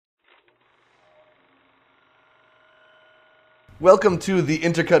Welcome to the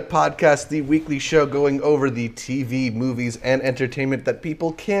Intercut Podcast, the weekly show going over the TV, movies, and entertainment that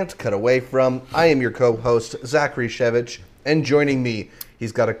people can't cut away from. I am your co-host, Zachary Shevich, and joining me,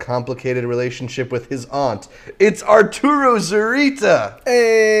 he's got a complicated relationship with his aunt. It's Arturo Zurita!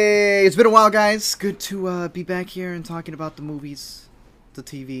 Hey, it's been a while, guys. Good to be back here and talking about the movies, the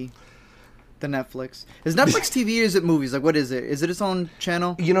TV, the Netflix. Is Netflix TV or is it movies? Like, what is it? Is it its own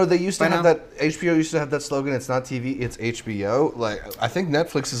channel? You know, they used to have that, HBO used to have that slogan, it's not TV, it's HBO. Like, I think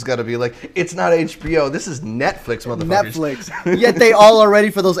Netflix has got to be like, it's not HBO, this is Netflix, motherfuckers. Netflix. Yet they all are ready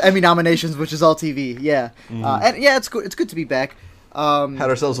for those Emmy nominations, which is all TV. Yeah. And yeah, it's good to be back. Had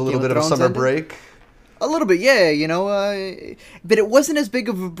ourselves a little bit of a summer break. A little bit, yeah, you know. But it wasn't as big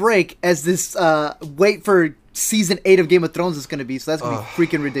of a break as this wait for Season 8 of Game of Thrones is going to be, so that's going to be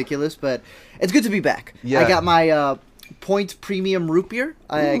freaking ridiculous, but it's good to be back. Yeah. I got my Point Premium Root Beer.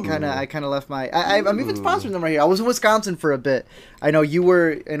 I kind of left my... I'm even sponsoring them right here. I was in Wisconsin for a bit. I know you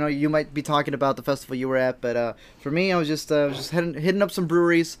were... I know you might be talking about the festival you were at, but for me, I was just hitting up some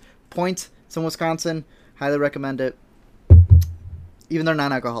breweries. Point, it's in Wisconsin. Highly recommend it. Even their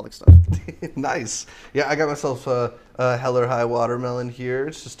non-alcoholic stuff. Nice. Yeah, I got myself a Hell or High Watermelon here.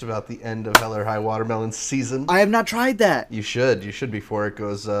 It's just about the end of Hell or High Watermelon season. I have not tried that. You should. You should before it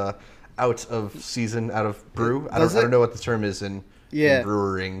goes out of season, out of brew. I don't know what the term is in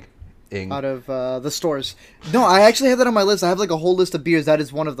brewering. Out of the stores. No, I actually have that on my list. I have like a whole list of beers. That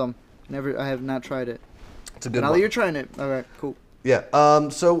is one of them. I have not tried it. It's a good one. Now that you're trying it. All right, cool. Yeah.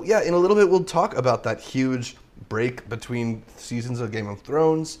 So, yeah, in a little bit, we'll talk about that huge break between seasons of Game of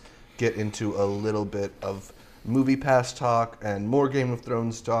Thrones, get into a little bit of Movie Pass talk and more Game of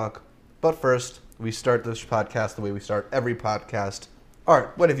Thrones talk. But first, we start this podcast the way we start every podcast.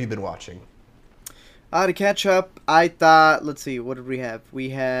 Art, what have you been watching? To catch up, I thought, let's see, what did we have? We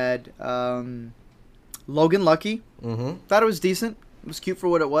had Logan Lucky. Mm-hmm. Thought it was decent. It was cute for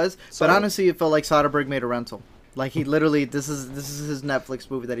what it was. But honestly, it felt like Soderbergh made a rental. Like, he literally, this is his Netflix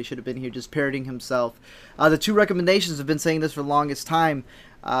movie that he should have been here just parodying himself. The two recommendations have been saying this for the longest time.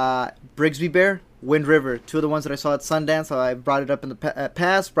 Brigsby Bear, Wind River, two of the ones that I saw at Sundance. So I brought it up in the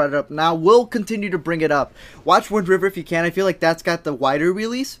past, brought it up now. We'll continue to bring it up. Watch Wind River if you can. I feel like that's got the wider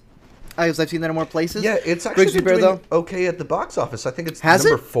release. I've seen that in more places. Yeah, it's actually been doing okay at the box office. I think it's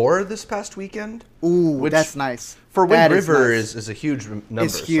number 4 this past weekend. Ooh, that's nice. For Wind River is a huge number.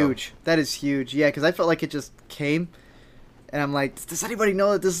 It's huge. So. That is huge. Yeah, because I felt like it just came, and I'm like, does anybody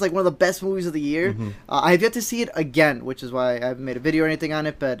know that this is like one of the best movies of the year? Mm-hmm. I have yet to see it again, which is why I haven't made a video or anything on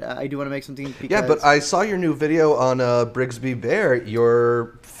it, but I do want to make something. Because yeah, but I saw your new video on Brigsby Bear,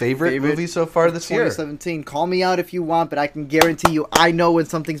 your favorite movie so far this year. 2017. Call me out if you want, but I can guarantee you I know when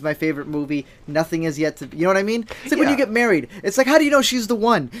something's my favorite movie. Nothing is yet to... You know what I mean? It's like when you get married. It's like, how do you know she's the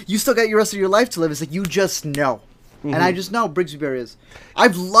one? You still got your rest of your life to live. It's like, you just know. Mm-hmm. And I just know Brigsby Bear is.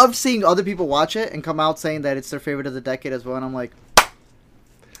 I've loved seeing other people watch it and come out saying that it's their favorite of the decade as well, and I'm like...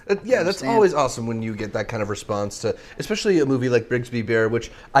 Yeah, that's always awesome when you get that kind of response to, especially a movie like Brigsby Bear, which,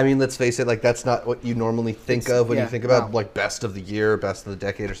 I mean, let's face it, like, that's not what you normally think of when you think about, like, best of the year, best of the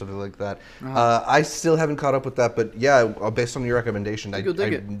decade, or something like that. I still haven't caught up with that, but yeah, based on your recommendation, I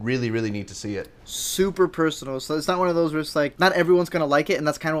really, really need to see it. Super personal, so it's not one of those where it's like, not everyone's going to like it, and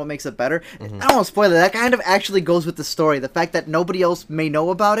that's kind of what makes it better. Mm-hmm. I don't want to spoil it, that kind of actually goes with the story. The fact that nobody else may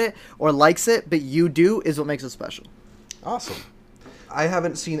know about it or likes it, but you do, is what makes it special. Awesome. I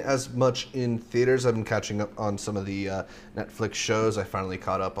haven't seen as much in theaters. I've been catching up on some of the Netflix shows. I finally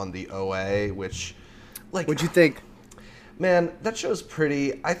caught up on the OA, which, like... What'd you think? Man, that show's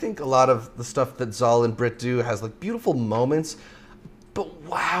pretty. I think a lot of the stuff that Zal and Britt do has, like, beautiful moments, but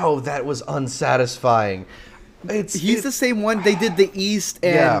wow, that was unsatisfying. He's the same one. They did The East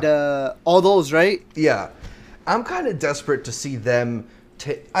and all those, right? Yeah. I'm kind of desperate to see them...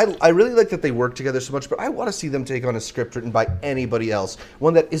 I really like that they work together so much, but I want to see them take on a script written by anybody else.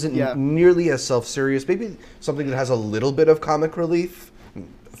 One that isn't nearly as self-serious. Maybe something that has a little bit of comic relief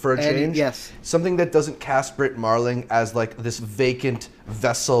for a change. Yes. Something that doesn't cast Britt Marling as, like, this vacant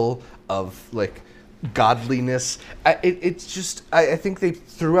vessel of, like, godliness. It's just... I think they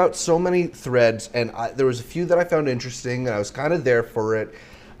threw out so many threads, and there was a few that I found interesting, and I was kind of there for it.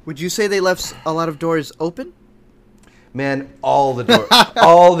 Would you say they left a lot of doors open? Man, all the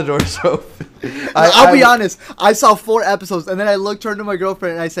doors open. I'll be honest. I saw 4 episodes, and then I turned to my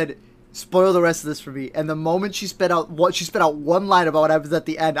girlfriend, and I said, "Spoil the rest of this for me." And the moment she spit out one line about what happens at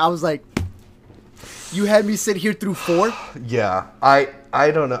the end, I was like, "You had me sit here through 4?" Yeah, I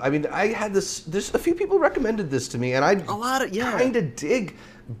don't know. I mean, I had this. There's a few people recommended this to me, and I kind of dig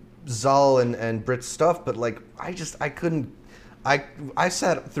Zal and Britt's stuff, but like, I couldn't I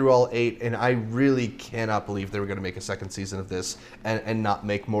sat through all 8, and I really cannot believe they were going to make a second season of this and not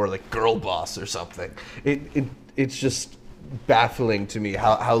make more like Girl Boss or something. It's just baffling to me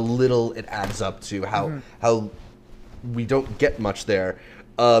how little it adds up to, how we don't get much there.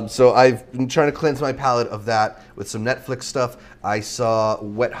 So I've been trying to cleanse my palate of that with some Netflix stuff. I saw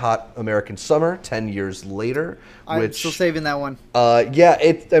Wet Hot American Summer 10 years later. I'm still saving that one. Yeah,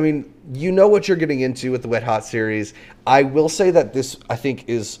 I mean, you know what you're getting into with the Wet Hot series. I will say that this, I think,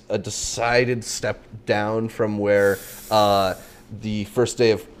 is a decided step down from where the First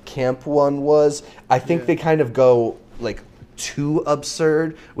Day of Camp one was. I think they kind of go, like, too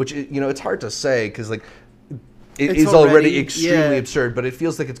absurd, which, you know, it's hard to say because, like, it is already extremely absurd, but it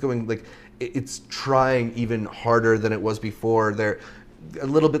feels like it's going, like, it's trying even harder than it was before. They're a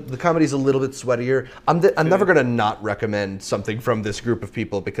little bit, the comedy's a little bit sweatier. I'm never going to not recommend something from this group of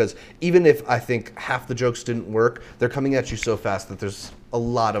people, because even if I think half the jokes didn't work, they're coming at you so fast that there's a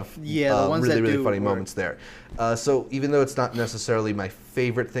lot of really funny moments there. So even though it's not necessarily my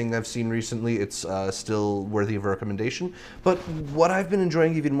favorite thing I've seen recently, it's still worthy of a recommendation. But what I've been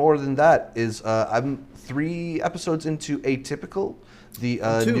enjoying even more than that is I'm 3 episodes into Atypical, the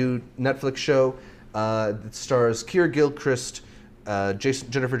new Netflix show that stars Keira Gilchrist,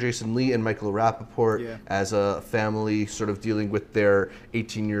 Jennifer Jason Leigh, and Michael Rappaport as a family sort of dealing with their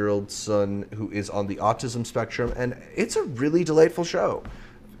 18-year-old son who is on the autism spectrum, and it's a really delightful show.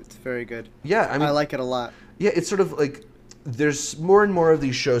 It's very good. Yeah, I mean, I like it a lot. Yeah, it's sort of like there's more and more of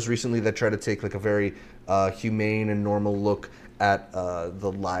these shows recently that try to take like a very humane and normal look at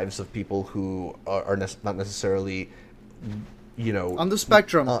the lives of people who are not necessarily, you know, on the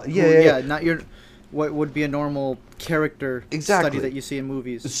spectrum. Not your what would be a normal character study that you see in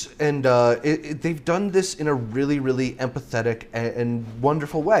movies. And they've done this in a really, really empathetic and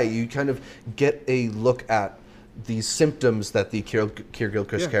wonderful way. You kind of get a look at these symptoms that the Keira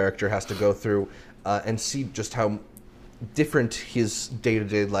Gilchrist character has to go through and see just how different his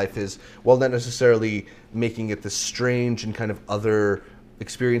day-to-day life is, while not necessarily making it this strange and kind of other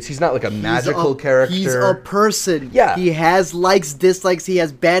experience. He's not like a magical character. He's a person. Yeah. He has likes, dislikes. He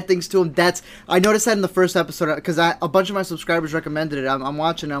has bad things to him. I noticed that in the first episode because a bunch of my subscribers recommended it. I'm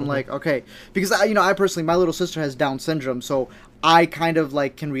watching. I'm like, okay, because I personally, my little sister has Down syndrome, so I kind of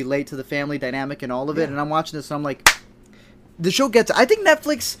like can relate to the family dynamic and all of it. And I'm watching this, and I'm like, the show gets. I think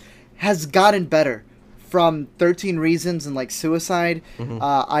Netflix has gotten better from 13 Reasons and like Suicide.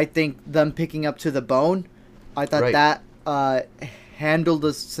 I think them picking up to the bone. I thought that handled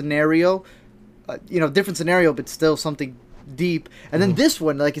the scenario, different scenario, but still something deep. And then this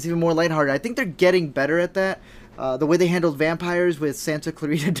one, like, it's even more lighthearted. I think they're getting better at that. The way they handled vampires with Santa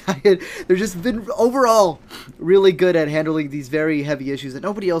Clarita Diet, they've just been overall really good at handling these very heavy issues that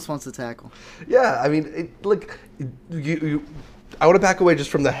nobody else wants to tackle. Yeah, I mean, I want to back away just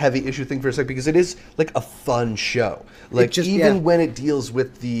from the heavy issue thing for a second, because it is like a fun show. Like, when it deals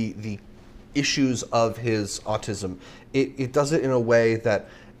with the issues of his autism, it does it in a way that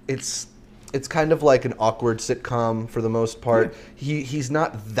it's kind of like an awkward sitcom for the most part. He's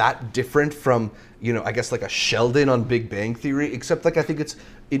not that different from, I guess like a Sheldon on Big Bang Theory, except like I think it's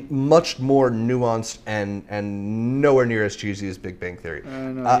much more nuanced and nowhere near as cheesy as Big Bang Theory.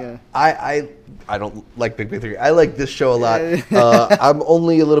 I don't like Big Bang Theory. I like this show a lot. I'm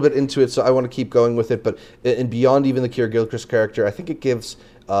only a little bit into it, so I want to keep going with it. But and beyond even the Keira Gilchrist character, I think it gives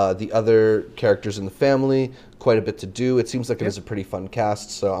the other characters in the family quite a bit to do. It seems like it is a pretty fun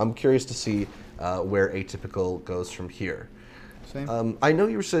cast, so I'm curious to see where Atypical goes from here. Same. I know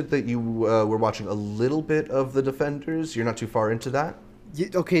you said that you were watching a little bit of The Defenders. You're not too far into that?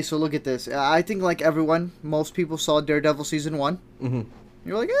 Okay, so look at this. I think like everyone, most people saw Daredevil Season 1. Mm-hmm.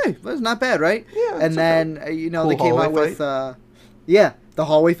 You're like, hey, that's not bad, right? Yeah. And then, cool, they came out with, the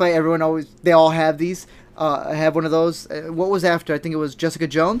hallway fight. They all have these. I have one of those. What was after? I think it was Jessica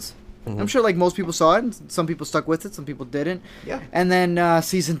Jones. Mm-hmm. I'm sure like most people saw it, and some people stuck with it, some people didn't. Yeah. And then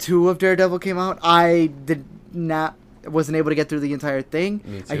Season 2 of Daredevil came out. I wasn't able to get through the entire thing.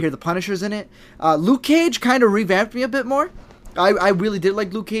 Me too. I hear the Punisher's in it. Luke Cage kind of revamped me a bit more. I really did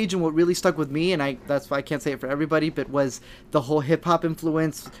like Luke Cage, and what really stuck with me, and that's why I can't say it for everybody, but was the whole hip-hop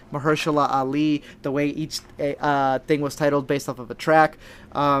influence, Mahershala Ali, the way each thing was titled based off of a track.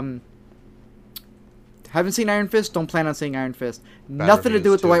 Haven't seen Iron Fist, don't plan on seeing Iron Fist. Nothing to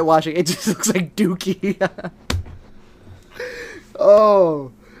do with the whitewashing, it just looks like Dookie.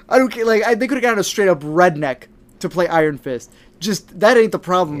 Oh, I don't care, like, they could have gotten a straight-up redneck to play Iron Fist. Just, that ain't the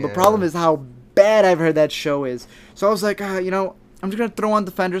problem. Yeah. The problem is how bad I've heard that show is. So I was like, I'm just gonna throw on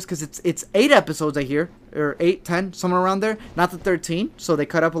Defenders because it's 8 episodes, I hear, or 8, 10, somewhere around there. Not the 13, so they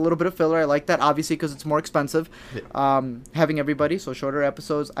cut up a little bit of filler. I like that, obviously, because it's more expensive. Yeah. Having everybody, so shorter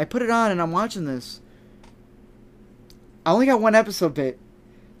episodes. I put it on, and I'm watching this. I only got one episode bit.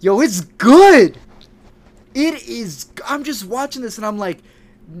 Yo, it's good! It is... I'm just watching this, and I'm like,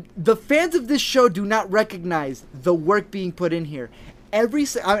 the fans of this show do not recognize the work being put in here. And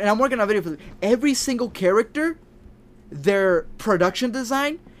I'm working on a video for every single character, their production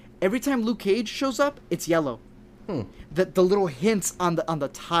design... Every time Luke Cage shows up, it's yellow. The little hints on the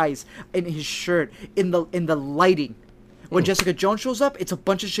ties in his shirt, in the lighting. When Jessica Jones shows up, it's a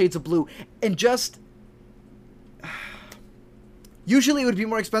bunch of shades of blue. And just usually it would be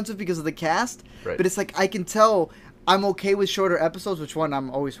more expensive because of the cast, right. But it's like I can tell I'm okay with shorter episodes, which one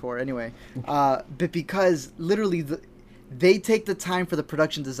I'm always for anyway. But because literally they take the time for the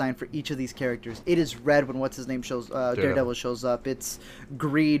production design for each of these characters. It is red when Daredevil shows up. It's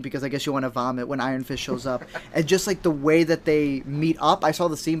green because I guess you want to vomit when Iron Fist shows up. And just like the way that they meet up. I saw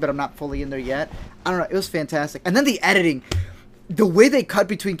the scene, but I'm not fully in there yet. I don't know. It was fantastic. And then the editing. The way they cut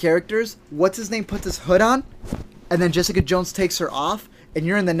between characters. What's his name puts his hood on. And then Jessica Jones takes her off. And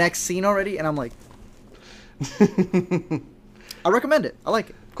you're in the next scene already. And I'm like... I recommend it. I like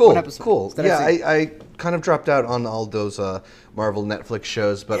it. Cool. Yeah, I kind of dropped out on all those Marvel Netflix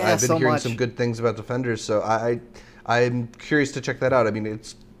shows, but I've been hearing some good things about Defenders, so I'm curious to check that out. I mean,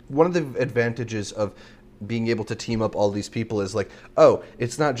 it's one of the advantages of being able to team up all these people is like, oh,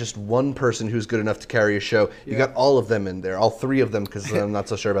 it's not just one person who's good enough to carry a show. You got all of them in there, all 3 of them, because I'm not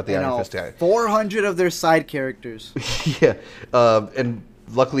so sure about the Iron Fist guy. 400 of their side characters. Yeah, and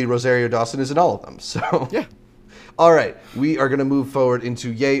luckily Rosario Dawson is in all of them, so... Yeah. All right, we are going to move forward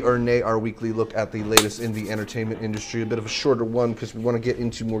into Yay or Nay, our weekly look at the latest in the entertainment industry. A bit of a shorter one because we want to get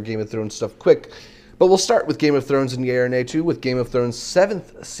into more Game of Thrones stuff quick. But we'll start with Game of Thrones and Yay or Nay too, with Game of Thrones'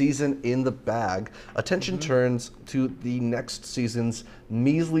 7th season in the bag. Attention turns to the next season's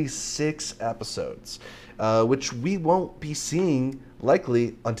measly 6 episodes, which we won't be seeing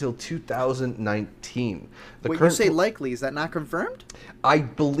likely until 2019. When you say likely, is that not confirmed? I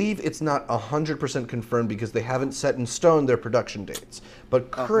believe it's not 100% confirmed because they haven't set in stone their production dates. But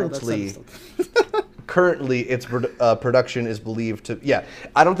currently, its production is believed to... Yeah,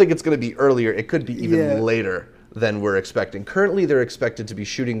 I don't think it's going to be earlier. It could be even later than we're expecting. Currently, they're expected to be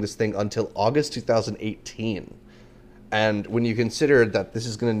shooting this thing until August 2018. And when you consider that this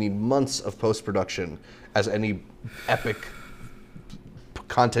is going to need months of post-production, as any epic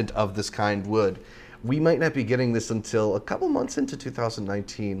content of this kind would, we might not be getting this until a couple months into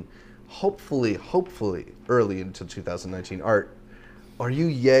 2019. Hopefully early into 2019. Art, are you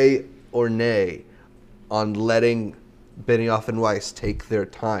yay or nay on letting Benioff and Weiss take their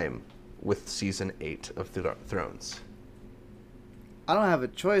time with season 8 of Thrones? I don't have a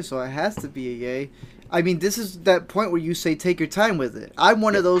choice, so it has to be a yay. I mean, this is that point where you say take your time with it. I'm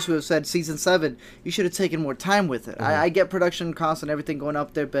one of those who have said season 7, you should have taken more time with it. I get production costs and everything going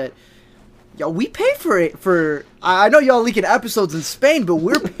up there, but we pay for it. I know y'all leaking episodes in Spain, but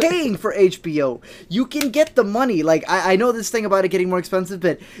we're paying for HBO. You can get the money. Like, I know this thing about it getting more expensive,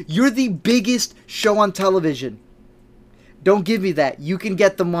 but you're the biggest show on television. Don't give me that. You can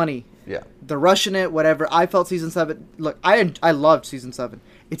get the money. Yeah. They're rushing it, whatever. I felt season 7. Look, I loved season 7.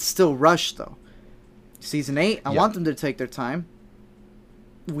 It's still rushed, though. Season 8, I want them to take their time.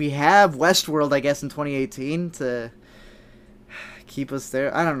 We have Westworld, I guess, in 2018 to keep us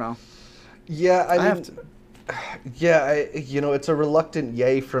there. I don't know. Yeah, I mean, it's a reluctant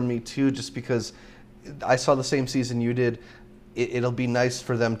yay from me, too, just because I saw the same season you did. It'll be nice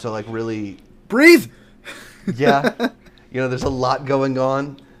for them to, like, really... breathe! Yeah. There's a lot going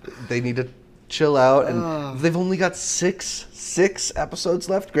on. They need to chill out, and they've only got six episodes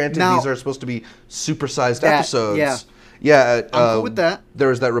left. Granted, these are supposed to be supersized episodes. Yeah, I'm cool with that. There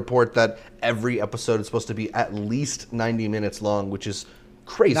was that report that every episode is supposed to be at least 90 minutes long, which is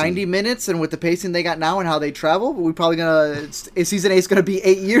crazy. 90 minutes, and with the pacing they got now and how they travel, we're probably season 8 is gonna be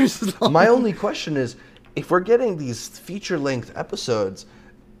 8 years long. My only question is, if we're getting these feature-length episodes,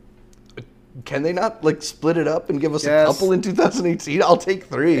 can they not split it up and give us a couple in 2018? I'll take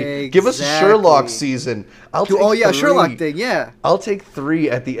 3. Exactly. Give us a Sherlock season. I'll take 3. Sherlock thing, yeah. I'll take 3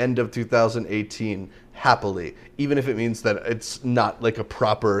 at the end of 2018 happily, even if it means that it's not like a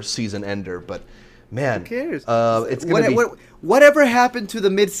proper season ender. But man, who cares? It's gonna be whatever happened to the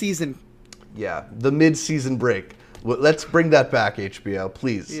mid-season. Yeah, the mid-season break. Let's bring that back, HBO,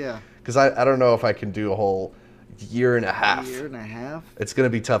 please. Yeah, because I don't know if I can do a whole year and a half. It's gonna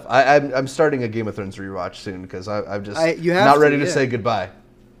be tough. I'm starting a Game of Thrones rewatch soon because I'm just not ready to say goodbye.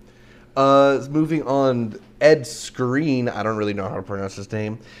 Moving on, Ed Skrein, I don't really know how to pronounce his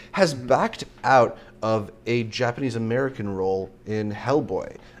name, has backed out of a Japanese-American role in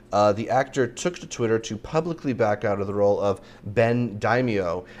Hellboy. The actor took to Twitter to publicly back out of the role of Ben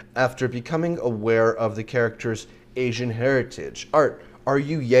Daimyo after becoming aware of the character's Asian heritage. Art, are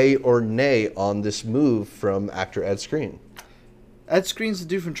you yay or nay on this move from actor Ed Skrein? Ed Skrein's the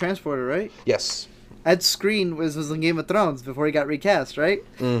dude from Transporter, right? Yes. Ed Skrein was in Game of Thrones before he got recast, right?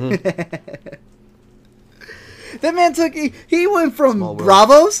 Mm-hmm. That man he went from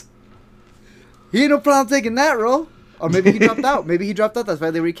Bravos. He had no problem taking that role. Or maybe he dropped out. Maybe he dropped out. That's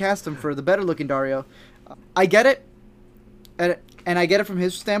why they recast him for the better-looking Dario. I get it. And I get it from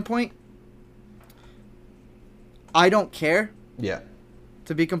his standpoint. I don't care. Yeah.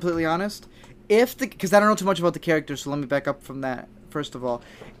 To be completely honest. Because I don't know too much about the character, so let me back up from that, first of all.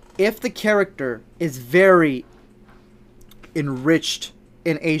 If the character is very enriched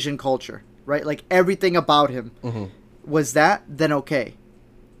in Asian culture, right? Like, everything about him was that, then okay.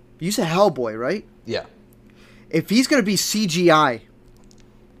 You said Hellboy, right? Yeah. If he's going to be CGI,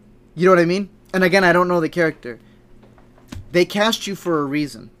 you know what I mean? And again, I don't know the character. They cast you for a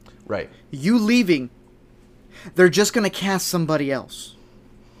reason. Right. You leaving, they're just going to cast somebody else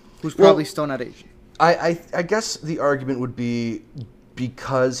who's probably still not Asian. I guess the argument would be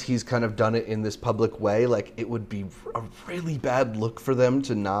because he's kind of done it in this public way, like, it would be a really bad look for them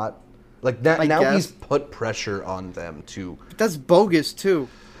to not... Like, now he's put pressure on them to... But that's bogus, too.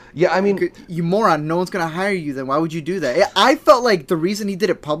 Yeah, I mean... You moron, no one's going to hire you then. Why would you do that? I felt like the reason he did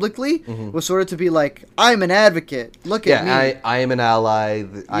it publicly was sort of to be like, I'm an advocate. Look at me. I am an ally.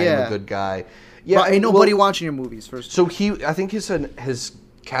 I am a good guy. Yeah, well, ain't nobody watching your movies, first. So I think his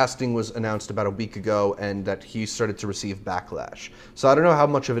casting was announced about a week ago, and that he started to receive backlash. So I don't know how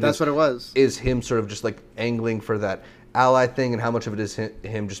much of it That's what it was. Is him sort of just like angling for that ally thing, and how much of it is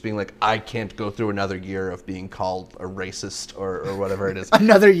him just being like, I can't go through another year of being called a racist or whatever it is.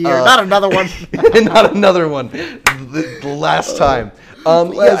 Another year, not another one. Not another one. The last time.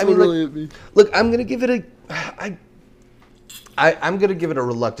 Look, I'm gonna give it I'm gonna give it a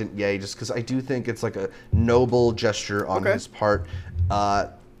reluctant yay, just because I do think it's like a noble gesture on his part.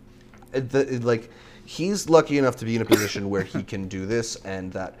 He's lucky enough to be in a position where he can do this,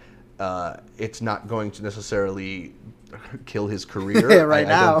 and that it's not going to necessarily kill his career.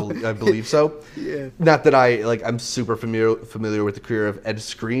 I believe so. Yeah. Not that I'm super familiar with the career of Ed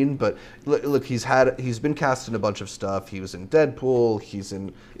Skrein, but look, he's been cast in a bunch of stuff. He was in Deadpool. He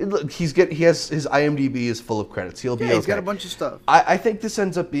has his IMDb is full of credits. He'll be okay. He's got a bunch of stuff. I think this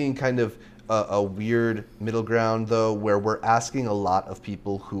ends up being kind of a weird middle ground, though, where we're asking a lot of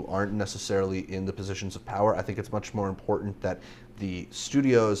people who aren't necessarily in the positions of power. I think it's much more important that the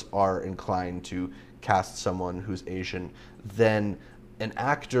studios are inclined to cast someone who's Asian than an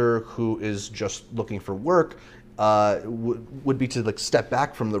actor who is just looking for work would be to step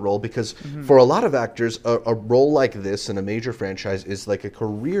back from the role, because for a lot of actors, a role like this in a major franchise is like a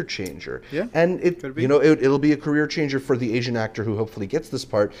career changer. Yeah, and it'll be a career changer for the Asian actor who hopefully gets this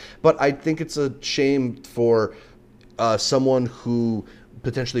part. But I think it's a shame for someone who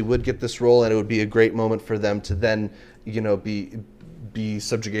potentially would get this role, and it would be a great moment for them to then be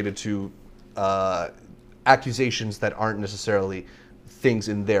subjugated to accusations that aren't necessarily things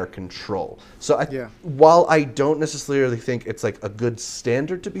in their control. So while I don't necessarily think it's like a good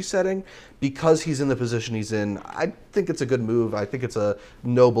standard to be setting, because he's in the position he's in, I think it's a good move. I think it's a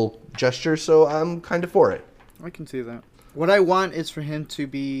noble gesture, so I'm kind of for it. I can see that. What I want is for him to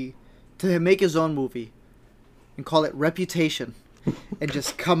make his own movie and call it Reputation and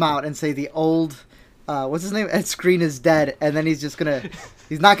just come out and say the old what's his name? Ed Skrein is dead, and then he's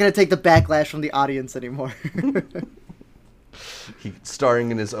not gonna take the backlash from the audience anymore. He's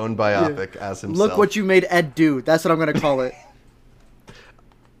starring in his own biopic as himself. Look what you made Ed do. That's what I'm gonna call it.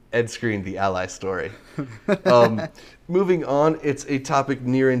 Ed Skrein, the ally story. Moving on, it's a topic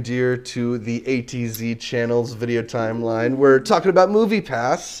near and dear to the ATZ channel's video timeline. We're talking about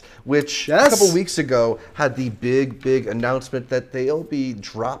MoviePass, which a couple weeks ago had the big announcement that they'll be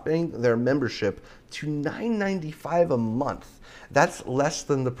dropping their membership to $9.95 a month. That's less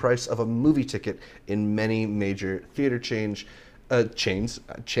than the price of a movie ticket in many major theater chains. Maybe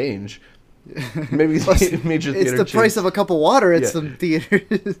major theater It's the price of a cup of water at some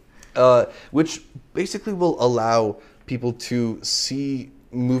theaters. Which basically will allow people to see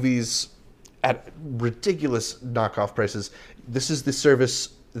movies at ridiculous knockoff prices. This is the service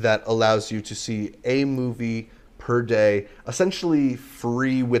that allows you to see a movie per day, essentially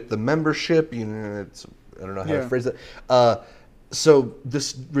free with the membership. I don't know how to phrase it. So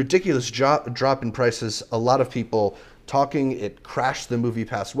this ridiculous drop in prices, a lot of people talking, it crashed the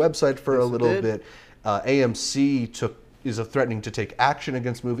MoviePass website for a little bit. AMC took is threatening to take action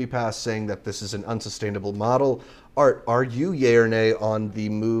against MoviePass, saying that this is an unsustainable model. Art, are you yay or nay on the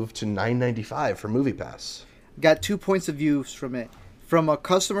move to $9.95 for MoviePass? Got 2 points of view from it. From a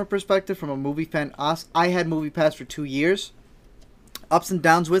customer perspective, from a movie fan, I had MoviePass for 2 years. Ups and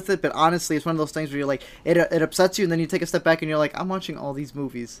downs with it, but honestly, it's one of those things where you're like, it upsets you, and then you take a step back and you're like, I'm watching all these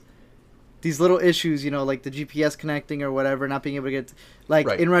movies. These little issues, like the GPS connecting or whatever, not being able to get,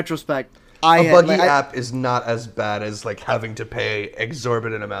 in retrospect, a buggy app is not as bad as having to pay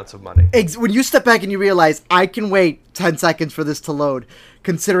exorbitant amounts of money. When you step back and you realize I can wait 10 seconds for this to load,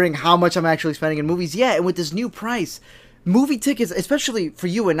 considering how much I'm actually spending in movies. Yeah, and with this new price, movie tickets, especially for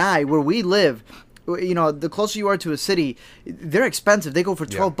you and I, where we live, the closer you are to a city, they're expensive. They go for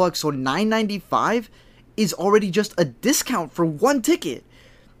 $12, so $9.95 is already just a discount for one ticket.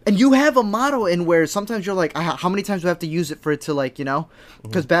 And you have a model in where sometimes you're like, how many times do I have to use it for it to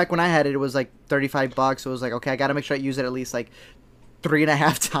because back when I had it, it was $35. So it was okay, I got to make sure I use it at least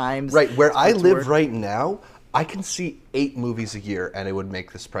 3.5 times. Right. Where I live right now, I can see 8 movies a year and it would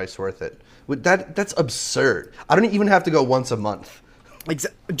make this price worth it. That's absurd. I don't even have to go once a month.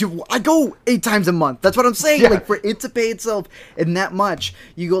 Dude, I go 8 times a month. That's what I'm saying. Yeah. For it to pay itself in that much,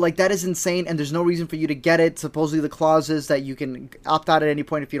 you go that is insane, and there's no reason for you to get it. Supposedly the clause is that you can opt out at any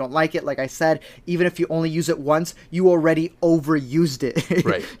point if you don't like it. Like I said, even if you only use it once, you already overused it.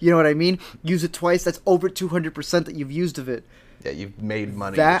 Right. You know what I mean? Use it twice, that's over 200% that you've used of it. Yeah, you've made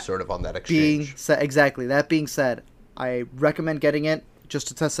money sort of on that exchange. exchange. Exactly. That being said, I recommend getting it just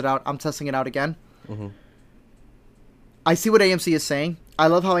to test it out. I'm testing it out again. Mm-hmm. I see what AMC is saying. I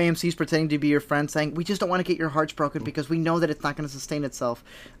love how AMC is pretending to be your friend, saying, we just don't want to get your hearts broken because we know that it's not going to sustain itself.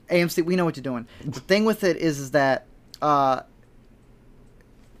 AMC, we know what you're doing. The thing with it is that MoviePass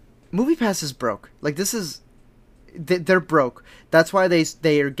is broke. They're broke. That's why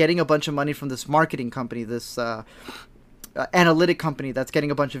they are getting a bunch of money from this marketing company, this analytic company that's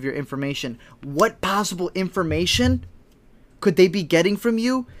getting a bunch of your information. What possible information could they be getting from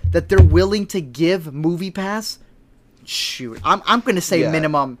you that they're willing to give MoviePass? Shoot, I'm going to say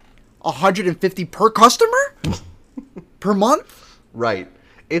minimum 150 per customer per month. Right.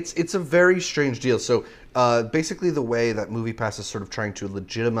 It's a very strange deal. So basically the way that MoviePass is sort of trying to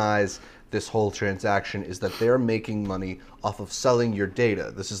legitimize this whole transaction is that they're making money off of selling your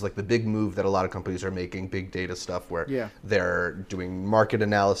data. This is the big move that a lot of companies are making, big data stuff where they're doing market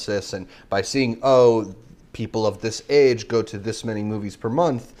analysis, and by seeing, people of this age go to this many movies per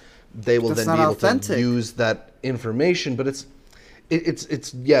month, they will then be able to use that information. But it's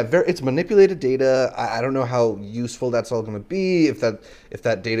manipulated data. I don't know how useful that's all going to be. If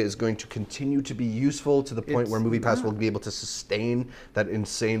that data is going to continue to be useful to the point where MoviePass will be able to sustain that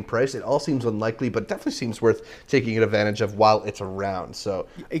insane price, it all seems unlikely, but definitely seems worth taking advantage of while it's around. So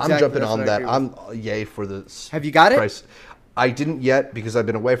I'm jumping on that. I'm yay for this. Have you got price. I didn't yet because I've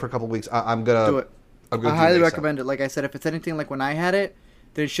been away for a couple of weeks. I'm gonna do it. I highly recommend it. Like I said, if it's anything like when I had it,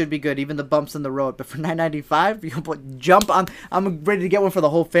 then it should be good. Even the bumps in the road. But for $9.95, you can jump on. I'm ready to get one for the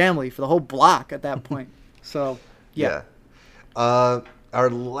whole family, for the whole block at that point. So, yeah. Our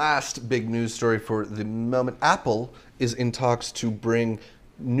last big news story for the moment: Apple is in talks to bring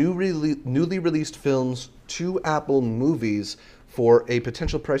newly released films to Apple Movies for a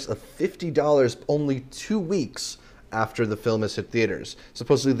potential price of $50 only 2 weeks after the film has hit theaters.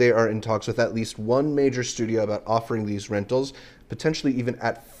 Supposedly they are in talks with at least one major studio about offering these rentals, potentially even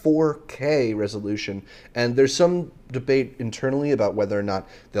at 4K resolution. And there's some debate internally about whether or not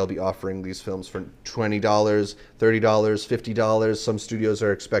they'll be offering these films for $20, $30, $50. Some studios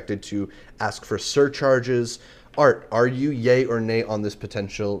are expected to ask for surcharges. Art, are you yay or nay on this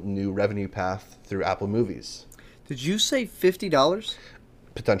potential new revenue path through Apple Movies? Did you say $50?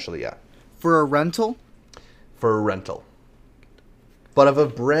 Potentially, yeah. For a rental? For a rental. But of a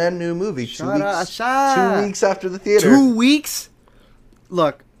brand new movie, 2 weeks after the theater. 2 weeks?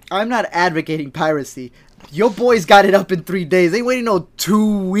 Look, I'm not advocating piracy. Your boys got it up in 3 days. They ain't waiting no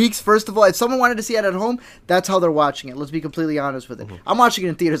 2 weeks. First of all, if someone wanted to see it at home, that's how they're watching it. Let's be completely honest with it. Mm-hmm. I'm watching it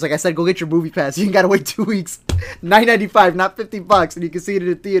in theaters. Like I said, go get your movie pass. You ain't got to wait 2 weeks. $9.95, not $50, and you can see it in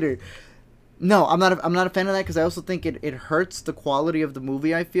the theater. No, I'm not a fan of that because I also think it hurts the quality of the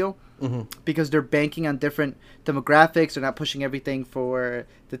movie, I feel. Mm-hmm. Because they're banking on different demographics. They're not pushing everything for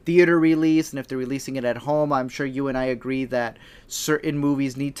the theater release. And if they're releasing it at home, I'm sure you and I agree that certain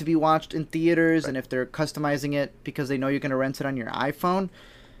movies need to be watched in theaters. Right. And if they're customizing it because they know you're going to rent it on your iPhone,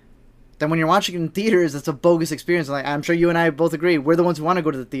 then when you're watching it in theaters, it's a bogus experience. Like I'm sure you and I both agree. We're the ones who want to go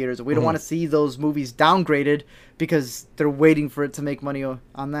to the theaters. We don't want to see those movies downgraded because they're waiting for it to make money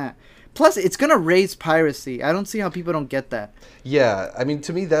on that. Plus, it's going to raise piracy. I don't see how people don't get that. Yeah, I mean,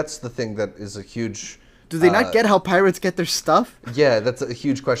 to me, that's the thing that is a huge Do they not get how pirates get their stuff? Yeah, that's a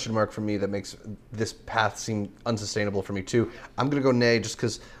huge question mark for me that makes this path seem unsustainable for me too. I'm gonna go nay just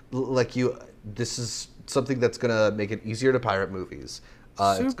because, like you, this is something that's gonna make it easier to pirate movies.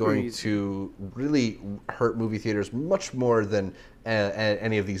 It's going to really hurt movie theaters much more than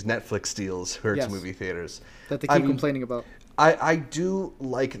any of these Netflix deals hurts movie theaters. That they keep complaining about. I do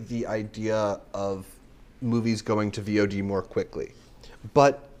like the idea of movies going to VOD more quickly,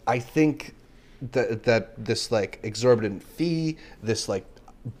 but I think that this like exorbitant fee, this like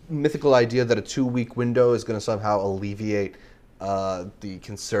mythical idea that a 2-week window is going to somehow alleviate the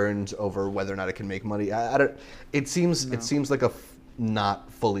concerns over whether or not it can make money. It seems like a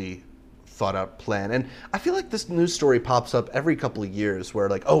not fully thought out plan, and I feel like this news story pops up every couple of years where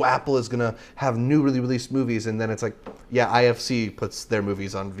like, oh, Apple is gonna have newly released movies, and then it's like, yeah, IFC puts their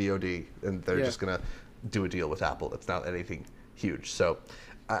movies on VOD, and they're just gonna do a deal with Apple. It's not anything huge, so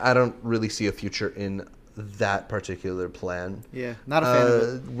I don't really see a future in that particular plan. Yeah, not a fan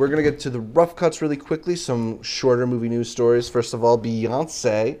of it. We're gonna get to the rough cuts really quickly. Some shorter movie news stories. First of all,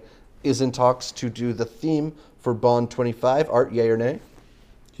 Beyonce is in talks to do the theme for Bond 25. Art, yay or nay?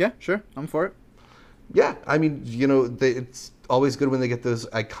 Yeah, sure. I'm for it. Yeah, I mean, it's always good when they get those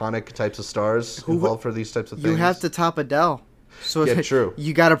iconic types of stars involved for these types of things. You have to top Adele. So yeah, true.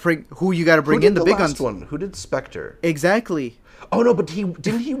 You got to bring in the big guns. One? Who did Spectre? Exactly. Oh no, but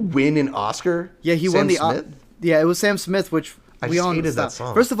didn't he win an Oscar? Yeah, he won the Smith? Yeah, it was Sam Smith, which we all hated that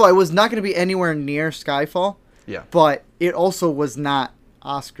song. First of all, it was not going to be anywhere near Skyfall. Yeah. But it also was not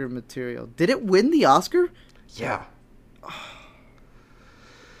Oscar material. Did it win the Oscar? Yeah.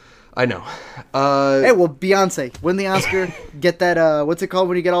 I know. Hey, well, Beyonce, win the Oscar. Get that, what's it called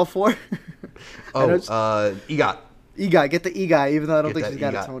when you get all four? EGOT. EGOT. Get the EGOT, even though I don't think she's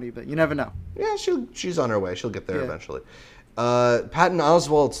got a Tony, but you never know. Yeah, she's on her way. She'll get there eventually. Patton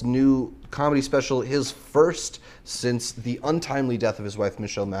Oswalt's new comedy special, his first since the untimely death of his wife,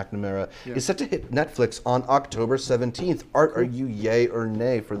 Michelle McNamara, is set to hit Netflix on October 17th. Art, are you yay or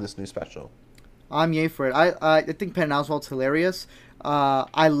nay for this new special? I'm yay for it. I think Patton Oswalt's hilarious.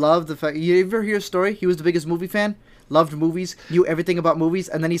 I love the fact... You ever hear a story? He was the biggest movie fan, loved movies, knew everything about movies,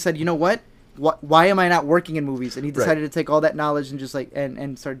 and then he said, you know what? Why am I not working in movies? And he decided to take all that knowledge and just like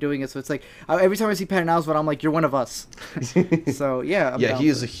and start doing it. So it's like every time I see Patton Oswalt, I'm like, you're one of us. So yeah, he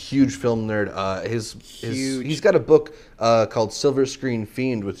is a huge film nerd. He's got a book called Silver Screen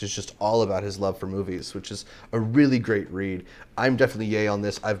Fiend, which is just all about his love for movies, which is a really great read. I'm definitely yay on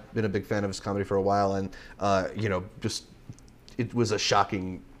this. I've been a big fan of his comedy for a while, and just it was a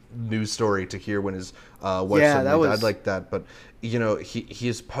shocking news story to hear when his wife suddenly died like that. But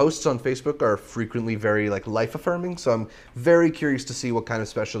his posts on Facebook are frequently very like life affirming. So I'm very curious to see what kind of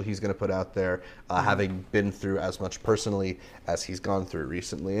special he's going to put out there, having been through as much personally as he's gone through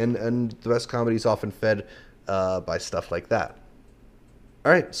recently. And the best comedy is often fed by stuff like that.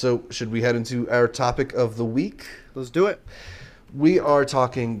 All right, so should we head into our topic of the week? Let's do it. We are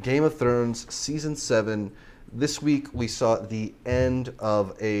talking Game of Thrones Season 7. This week we saw the end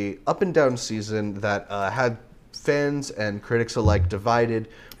of a up and down season that had fans and critics alike divided,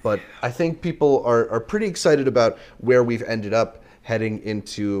 but I think people are pretty excited about where we've ended up heading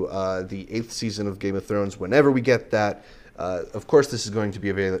into the 8th season of Game of Thrones whenever we get that. Of course, this is going to be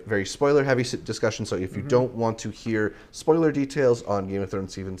a very, very spoiler-heavy discussion, so if you don't want to hear spoiler details on Game of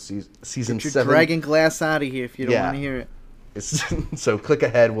Thrones season 7... dragon glass out of here if you don't want to hear it. So click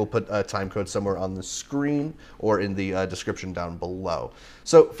ahead. We'll put a time code somewhere on the screen or in the description down below.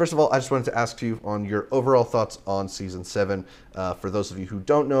 So first of all, I just wanted to ask you on your overall thoughts on Season 7. For those of you who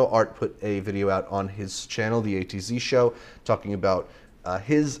don't know, Art put a video out on his channel, The ATZ Show, talking about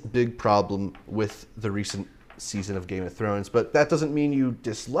his big problem with the recent season of Game of Thrones, but that doesn't mean you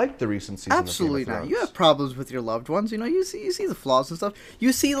dislike the recent season of Game of Thrones. Absolutely not. You have problems with your loved ones. You see the flaws and stuff.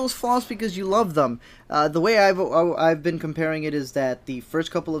 You see those flaws because you love them. The way I've been comparing it is that the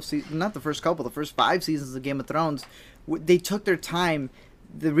first 5 seasons of Game of Thrones, they took their time.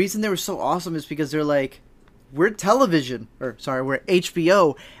 The reason they were so awesome is because they're like, we're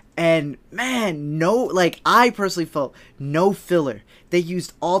HBO, and man, I personally felt no filler. They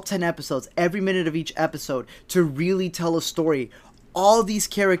used all 10 episodes, every minute of each episode, to really tell a story. All these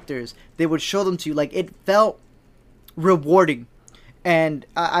characters, they would show them to you. Like, it felt rewarding. And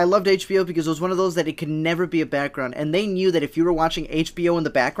I loved HBO because it was one of those that it could never be a background. And they knew that if you were watching HBO in the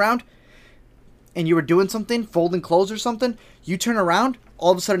background, and you were doing something, folding clothes or something, you turn around,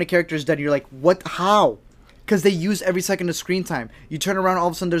 all of a sudden a character is dead, and you're like, what, how? Because they use every second of screen time. You turn around, all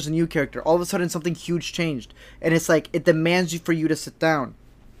of a sudden there's a new character. All of a sudden something huge changed. And it's like, it demands you for you to sit down.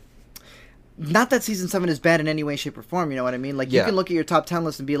 Not that Season 7 is bad in any way, shape, or form, you know what I mean? Like, you can look at your top 10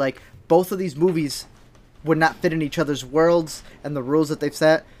 list and be like, both of these movies would not fit in each other's worlds and the rules that they've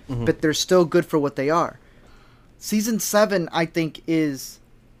set, but they're still good for what they are. Season 7, I think, is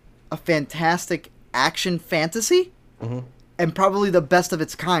a fantastic action fantasy and probably the best of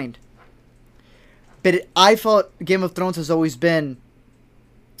its kind. But I felt Game of Thrones has always been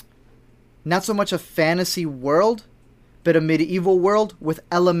not so much a fantasy world, but a medieval world with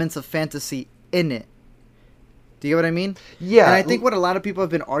elements of fantasy in it. Do you get what I mean? Yeah. And I think what a lot of people have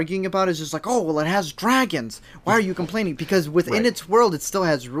been arguing about is just like, oh, well, it has dragons. Why are you complaining? Because within its world, it still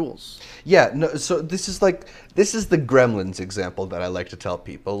has rules. Yeah, no, so this is the Gremlins example that I like to tell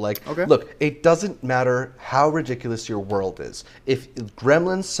people. Like, look, it doesn't matter how ridiculous your world is. If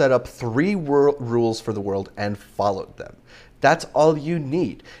Gremlins set up 3 rules for the world and followed them, that's all you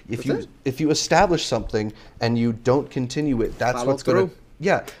need. If you establish something and you don't continue it, that's what's going to...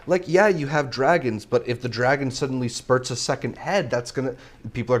 Yeah, like, you have dragons, but if the dragon suddenly spurts a second head,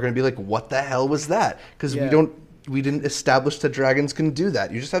 people are going to be like, what the hell was that? Because we didn't establish that dragons can do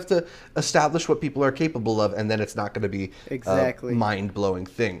that. You just have to establish what people are capable of, and then it's not going to be a mind-blowing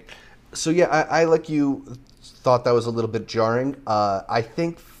thing. So, I like you, thought that was a little bit jarring. I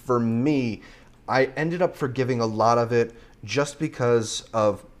think, for me, I ended up forgiving a lot of it just because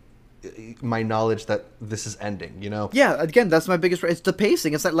of my knowledge that this is ending, you know? Yeah, again, that's my biggest... It's the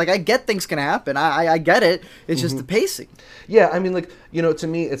pacing. It's like I get things can happen. I get it. It's just the pacing. Yeah, I mean, like, you know, to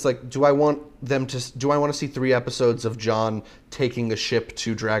me, it's like, do I want to see 3 episodes of Jon taking a ship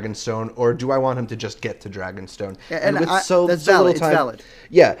to Dragonstone, or do I want him to just get to Dragonstone? Yeah, and that's valid. It's valid.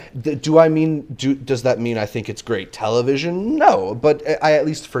 Yeah. Does that mean I think it's great television? No, but I at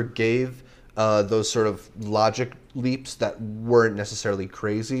least forgave those sort of logic leaps that weren't necessarily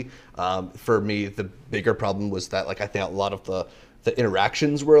crazy. For me, the bigger problem was that, like, I think a lot of the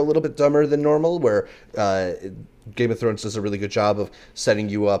interactions were a little bit dumber than normal, where Game of Thrones does a really good job of setting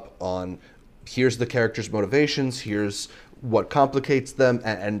you up on, here's the characters' motivations, here's what complicates them,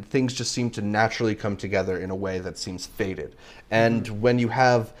 and things just seem to naturally come together in a way that seems fated. And when you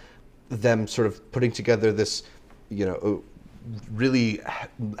have them sort of putting together this, you know, really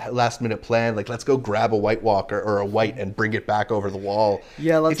last-minute plan, like, let's go grab a White Walker or a White and bring it back over the wall.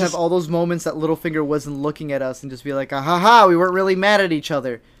 Yeah, let's have all those moments that Littlefinger wasn't looking at us and just be like, ah, ha, ha, we weren't really mad at each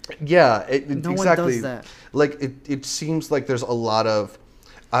other. Yeah, no exactly. one does that. Like, it seems like there's a lot of...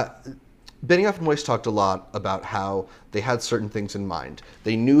 Benioff and Weiss talked a lot about how they had certain things in mind.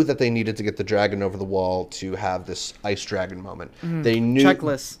 They knew that they needed to get the dragon over the wall to have this ice dragon moment. They knew...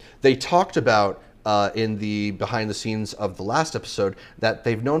 Checklist. They talked about... in the behind the scenes of the last episode, that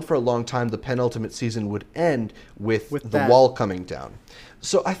they've known for a long time the penultimate season would end with the wall coming down.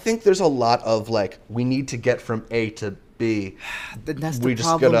 So I think there's a lot of, like, we need to get from A to B. We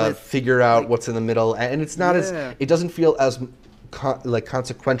just gotta figure out what's in the middle, and it's not it doesn't feel as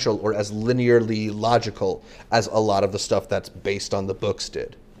consequential or as linearly logical as a lot of the stuff that's based on the books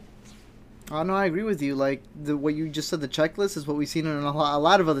did. Oh, no, I agree with you. Like, what you just said, the checklist is what we've seen in a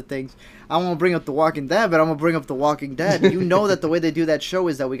lot of other things. I won't bring up The Walking Dead, but I'm going to bring up The Walking Dead. You know that the way they do that show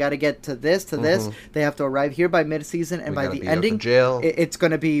is that we got to get to this, this. They have to arrive here by mid-season, and by the ending, it's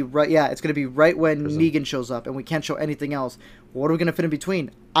going to be right. Yeah, it's going to be right when Negan shows up, and we can't show anything else. What are we going to fit in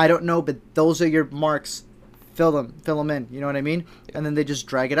between? I don't know, but those are your marks. Fill them in. You know what I mean? And then they just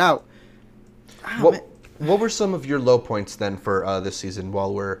drag it out. What were some of your low points then for this season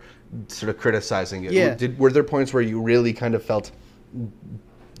while we're sort of criticizing it? Yeah. Were there points where you really kind of felt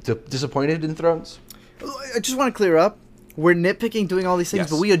disappointed in Thrones? I just want to clear up. We're nitpicking doing all these things,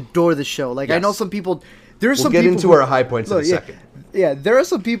 but we adore the show. Like, I know some people... We'll get into our high points in a second. Yeah, there are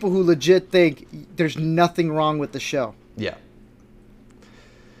some people who legit think there's nothing wrong with the show. Yeah.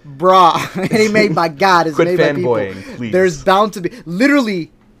 Brah. It ain't made by God. It's made by people. Please. There's bound to be...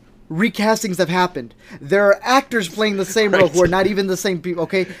 Literally... recastings have happened. There are actors playing the same role who are not even the same people.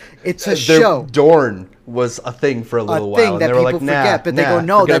 Okay, it's a show. Dorne was a thing for a little while, and they were like, forget, but they go,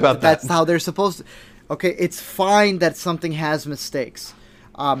 no, that's how they're supposed to. Okay, it's fine that something has mistakes.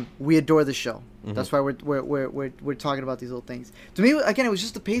 We adore the show. That's why we're talking about these little things. To me, again, it was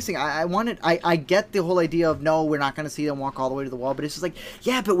just the pacing. I get the whole idea of, no, we're not going to see them walk all the way to the wall, but it's just like,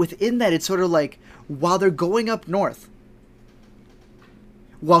 yeah, but within that, it's sort of like, while they're going up north,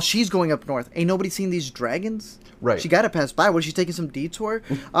 while she's going up north, ain't nobody seen these dragons? Right. She got to pass by. Was she taking some detour?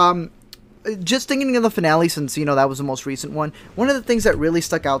 Just thinking of the finale, since, you know, that was the most recent one, one of the things that really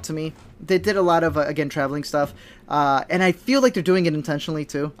stuck out to me, they did a lot of, again, traveling stuff, and I feel like they're doing it intentionally,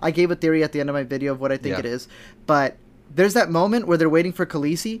 too. I gave a theory at the end of my video of what I think it is, but there's that moment where they're waiting for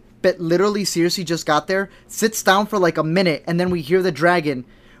Khaleesi, but literally Cersei just got there, sits down for like a minute, and then we hear the dragon.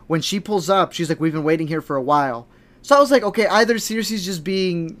 When she pulls up, she's like, we've been waiting here for a while. So I was like, okay, either Cersei's just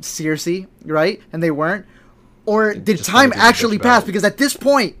being Cersei, right? And they weren't. Or did time actually pass? Because at this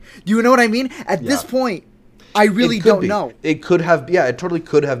point, do you know what I mean? At this point, I really don't know. It could have, it totally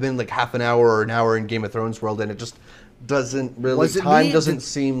could have been like half an hour or an hour in Game of Thrones world, and it just doesn't really, time doesn't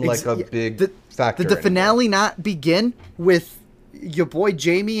seem like a big factor. Did the finale not begin with your boy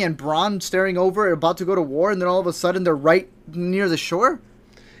Jaime and Bronn staring over, about to go to war, and then all of a sudden they're right near the shore?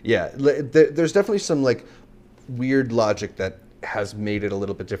 Yeah, there's definitely some like weird logic that has made it a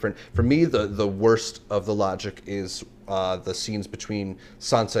little bit different. For me, the worst of the logic is the scenes between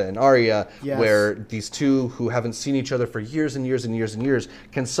Sansa and Arya, where these two who haven't seen each other for years and years and years and years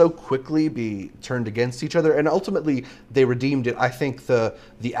can so quickly be turned against each other, and ultimately they redeemed it. I think the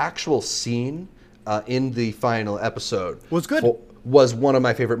actual scene in the final episode was good. Was one of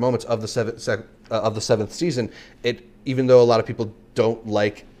my favorite moments of the seventh season. Even though a lot of people don't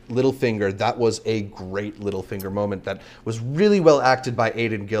like Littlefinger, that was a great Littlefinger moment that was really well acted by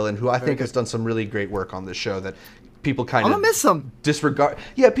Aidan Gillen, who I think has done some really great work on this show that people kind of miss him. Disregard.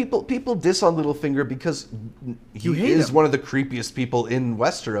 Yeah, people diss on Littlefinger because he is one of the creepiest people in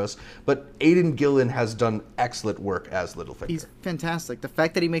Westeros, but Aidan Gillen has done excellent work as Littlefinger. He's fantastic. The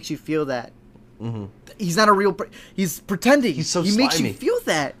fact that he makes you feel that. Mm-hmm. He's not a real... he's pretending. He's so slimy. He makes you feel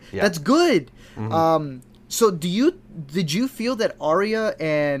that. Yeah. That's good. Mm-hmm. So did you feel that Arya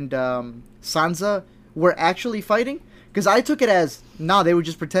and Sansa were actually fighting? Because I took it as, they were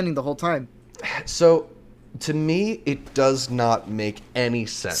just pretending the whole time. So, to me, it does not make any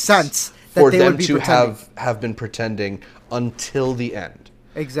sense for them to have been pretending until the end.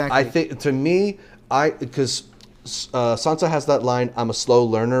 Exactly. I think, to me, because Sansa has that line, "I'm a slow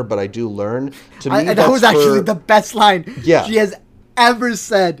learner, but I do learn." To me, that was actually the best line she has ever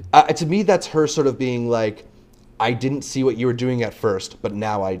said. To me, that's her sort of being like, I didn't see what you were doing at first, but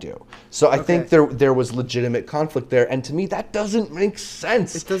now I do. So I think there was legitimate conflict there, and to me that doesn't make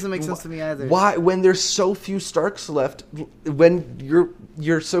sense. It doesn't make sense to me either. Why, when there's so few Starks left, when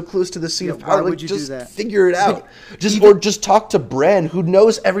you're so close to the seat of power, would you do that? Figure it out. Just talk to Bran, who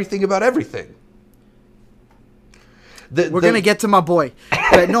knows everything about everything. We're going to get to my boy.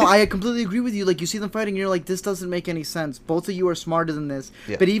 But no, I completely agree with you. Like, you see them fighting, and you're like, this doesn't make any sense. Both of you are smarter than this.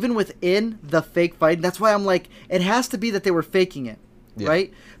 Yeah. But even within the fake fight, that's why I'm like, it has to be that they were faking it,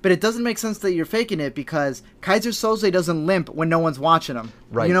 right? But it doesn't make sense that you're faking it because Kaiser Soze doesn't limp when no one's watching him.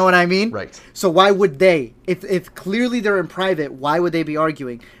 Right. You know what I mean? Right. So why would they? If clearly they're in private, why would they be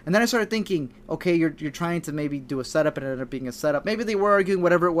arguing? And then I started thinking, okay, you're trying to maybe do a setup, and it ended up being a setup. Maybe they were arguing,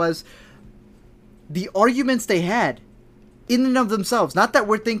 whatever it was. The arguments they had, in and of themselves, not that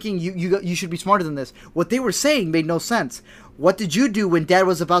we're thinking you should be smarter than this. What they were saying made no sense. What did you do when Dad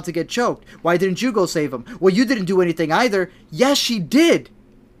was about to get choked? Why didn't you go save him? Well, you didn't do anything either. Yes, she did.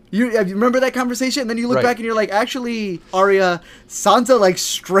 You remember that conversation? And then you look back and you're like, actually, Arya, Sansa like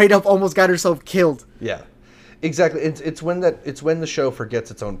straight up almost got herself killed. Yeah. Exactly. It's when the show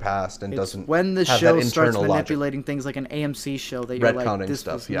forgets its own past and doesn't when the have show that starts internal manipulating logic. Things like an AMC show that you're like, this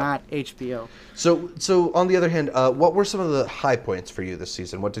stuff, was not HBO. So on the other hand, what were some of the high points for you this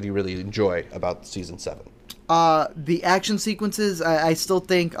season? What did you really enjoy about season 7? The action sequences. I still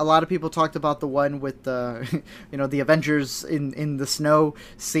think a lot of people talked about the one with the the Avengers in the snow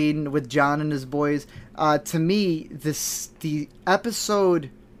scene with Jon and his boys. To me, the episode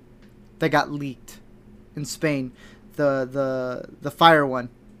that got leaked in Spain, the fire one,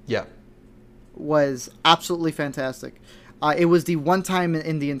 was absolutely fantastic. It was the one time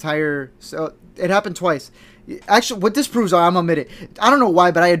in the entire, so it happened twice. Actually, what this proves, I'm admit it. I don't know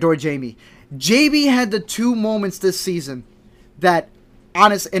why, but I adore Jaime. Jaime had the two moments this season that,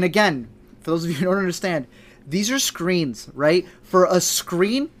 honest, and again, for those of you who don't understand, these are screens, right? For a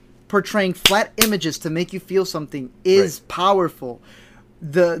screen portraying flat images to make you feel something is powerful.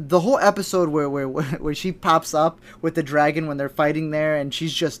 The whole episode where she pops up with the dragon when they're fighting there, and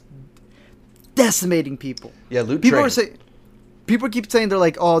she's just decimating people. Yeah, loot people train. People keep saying they're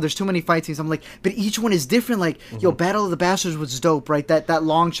like, oh, there's too many fight scenes. I'm like, but each one is different. Like, Battle of the Bastards was dope, right? That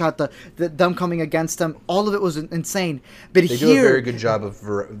long shot, the them coming against them, all of it was insane. But they do a very good job of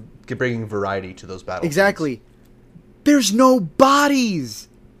bringing variety to those battles. Exactly. Scenes. There's no bodies.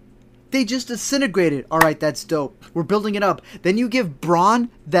 They just disintegrated. All right, that's dope. We're building it up. Then you give Bronn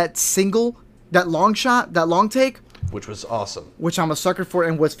that long shot, that long take, which was awesome. Which I'm a sucker for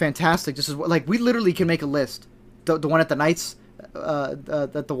and was fantastic. This is like we literally can make a list. The one at the Knights,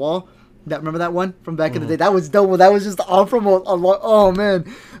 at the wall. Remember that one from back in the day? That was dope. That was just all from oh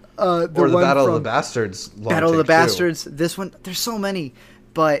man. Or the Battle of the Bastards. Battle of the Bastards. This one. There's so many,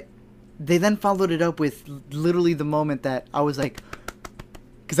 but they then followed it up with literally the moment that I was like,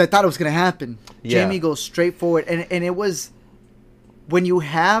 because I thought it was going to happen. Yeah. Jaime goes straight forward, and it was when you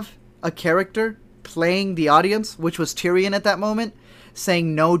have a character playing the audience, which was Tyrion at that moment,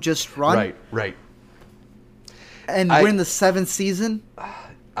 saying no, just run. Right. And we're in the 7th season.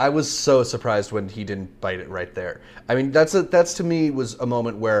 I was so surprised when he didn't bite it right there. I mean, that's to me was a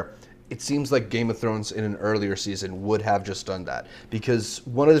moment where it seems like Game of Thrones in an earlier season would have just done that. Because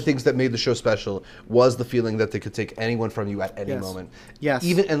one of the things that made the show special was the feeling that they could take anyone from you at any moment. Yes.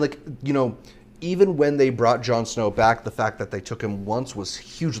 Even when they brought Jon Snow back, the fact that they took him once was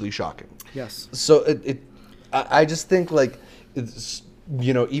hugely shocking. Yes. So I just think like, it's,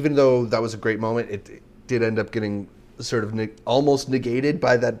 even though that was a great moment, it did end up getting sort of almost negated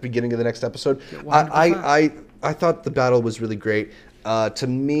by that beginning of the next episode. I thought the battle was really great. To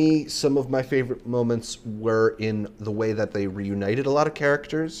me, some of my favorite moments were in the way that they reunited a lot of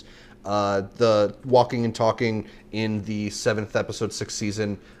characters. The walking and talking in the 7th episode, 6th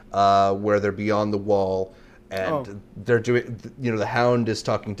season, where they're beyond the wall. And they're doing, the Hound is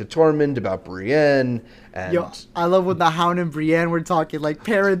talking to Tormund about Brienne. And I love when the Hound and Brienne were talking like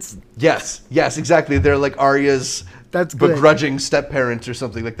parents. Yes, exactly. They're like Arya's begrudging step-parents or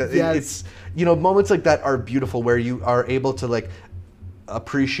something like that. Yes. It's, moments like that are beautiful where you are able to like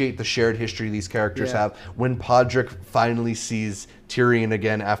appreciate the shared history these characters have. When Podrick finally sees Tyrion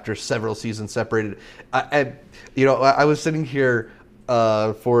again after several seasons separated. I was sitting here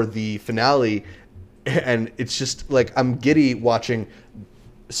for the finale, and it's just like I'm giddy watching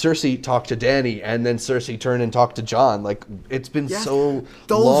Cersei talk to Dany and then Cersei turn and talk to Jon. Like, it's been so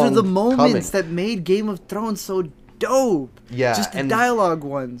Those long are the moments coming. that made Game of Thrones so dope. Yeah, just the dialogue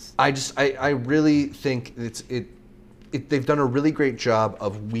ones. I really think they've done a really great job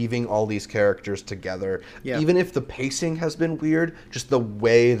of weaving all these characters together. Yeah. Even if the pacing has been weird, just the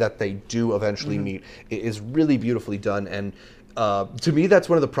way that they do eventually meet is really beautifully done. And to me, that's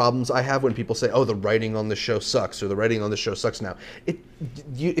one of the problems I have when people say, "Oh, the writing on the show sucks," or "The writing on the show sucks now."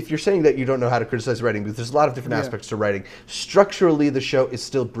 If you're saying that, you don't know how to criticize writing, because there's a lot of different aspects to writing. Structurally, the show is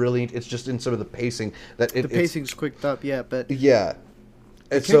still brilliant. It's just in some of the pacing that the pacing's quicked up, but yeah.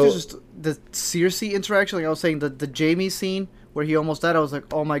 And so just the Cersei interaction, like I was saying, the Jaime scene where he almost died, I was like,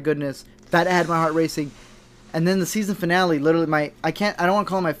 oh my goodness, that had my heart racing. And then the season finale, literally I don't want to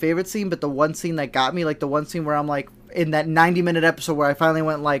call it my favorite scene, but the one scene that got me, like the one scene where I'm like, in that 90-minute episode where I finally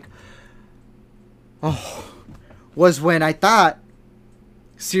went like, was when I thought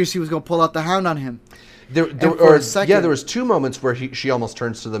Cersei was going to pull out the Hound on him. There was 2 moments where she almost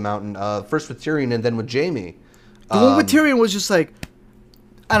turns to the mountain. First with Tyrion and then with Jaime. The one with Tyrion was just like,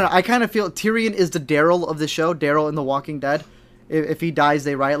 I don't know. I kind of feel Tyrion is the Daryl of the show. Daryl in The Walking Dead. If he dies,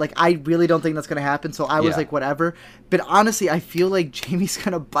 they riot. Like, I really don't think that's going to happen. So I was like, whatever. But honestly, I feel like Jaime's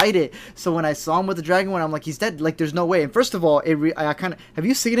going to bite it. So when I saw him with the dragon one, I'm like, he's dead. Like, there's no way. And first of all, I kind of... Have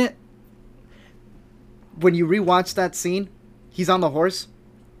you seen it? When you rewatch that scene, he's on the horse.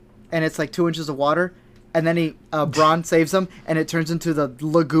 And it's like 2 inches of water. And then Bronn saves him. And it turns into the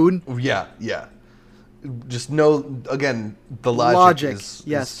lagoon. Yeah. Just again, the logic is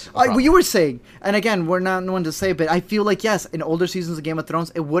yes. What you were saying, and again, we're not one to say, but I feel like, yes, in older seasons of Game of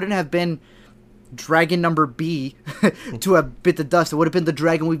Thrones, it wouldn't have been dragon number B to have bit the dust. It would have been the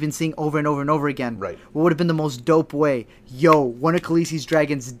dragon we've been seeing over and over and over again. Right. What would have been the most dope way? One of Khaleesi's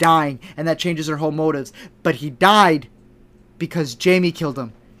dragons dying, and that changes her whole motives. But he died because Jaime killed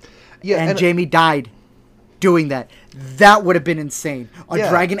him. Yeah, and Jaime died doing that. That would have been insane. A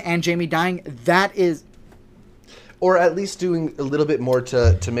dragon and Jaime dying, that is... Or at least doing a little bit more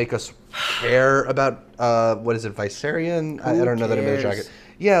to make us care about, what is it, Viserion? I don't know that about a dragon.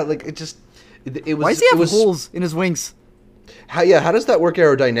 Yeah, like, it was... Why does he have holes in his wings? How does that work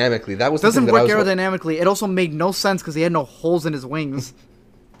aerodynamically? That was doesn't work aerodynamically. It also made no sense because he had no holes in his wings.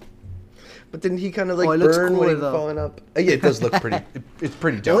 But didn't he kind of like burn when he was falling up? Yeah, it does look pretty. It's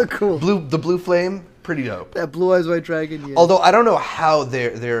pretty dope. It look cool. The blue flame, pretty dope. That blue eyes white dragon. Yeah. Although I don't know how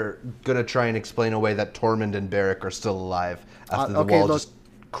they're gonna try and explain away that Tormund and Beric are still alive after the wall just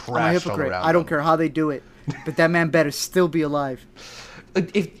crashed all around. I don't care how they do it, but that man better still be alive.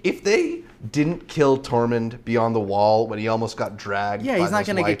 If they didn't kill Tormund beyond the wall when he almost got dragged, he's not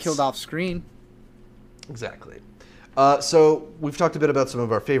gonna get killed off screen. Exactly. So we've talked a bit about some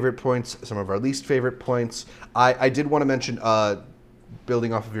of our favorite points, some of our least favorite points. I did want to mention,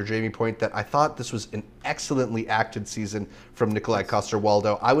 building off of your Jaime point, that I thought this was an excellently acted season from Nikolai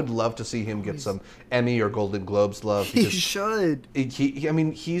Coster-Waldau. I would love to see him get some Emmy or Golden Globes love. He should.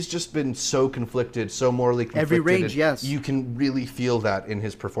 He's just been so conflicted, so morally conflicted. Every range, yes. You can really feel that in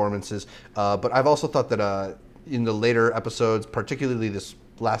his performances. But I've also thought that in the later episodes, particularly this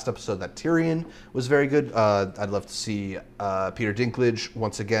last episode that Tyrion was very good. I'd love to see Peter Dinklage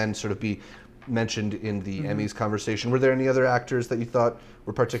once again sort of be mentioned in the Emmys conversation. Were there any other actors that you thought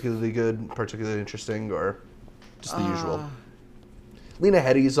were particularly good, particularly interesting, or just the usual? Lena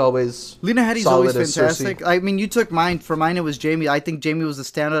Headey's always fantastic. I mean, you took mine. For mine, it was Jamie. I think Jamie was the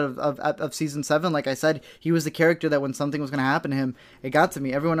standout of season 7. Like I said, he was the character that when something was going to happen to him, it got to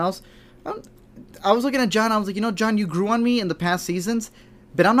me. Everyone else, I was looking at John. I was like, John, you grew on me in the past seasons.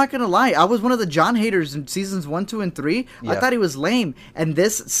 But I'm not going to lie. I was one of the John haters in seasons 1, 2, and 3. Yeah. I thought he was lame. And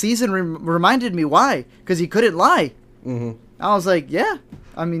this season reminded me why. Because he couldn't lie. Mm-hmm. I was like, yeah.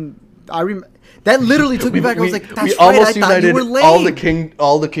 I mean, that literally took me back. I was like, that's right. I thought you were lame.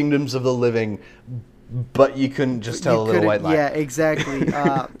 All the kingdoms of the living, but you couldn't just tell a little white lie. Yeah, exactly.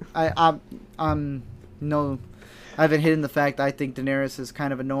 I haven't hidden the fact that I think Daenerys is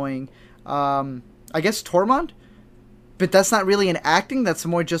kind of annoying. I guess Tormund? But that's not really in acting. That's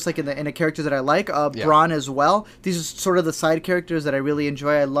more just like in a character that I like. Bronn as well. These are sort of the side characters that I really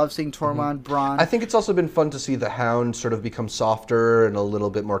enjoy. I love seeing Tormund, Bronn. I think it's also been fun to see the Hound sort of become softer and a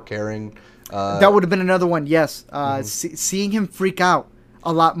little bit more caring. That would have been another one, yes. Seeing him freak out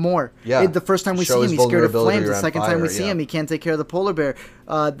a lot more. Yeah. The first time we see him, he's scared of flames. The second time we see him, he can't take care of the polar bear.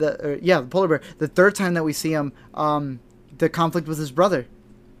 The polar bear. The third time that we see him, the conflict with his brother.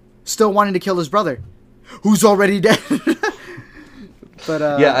 Still wanting to kill his brother, who's already dead.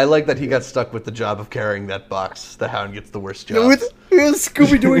 But yeah, I like that he got stuck with the job of carrying that box. The Hound gets the worst job. With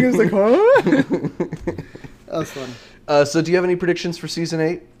Scooby doing it, was like, huh? That was funny. So, do you have any predictions for season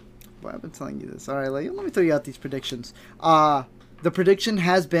 8? Well, I've been telling you this. All right, let me throw you out these predictions. The prediction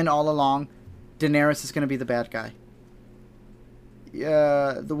has been all along, Daenerys is going to be the bad guy.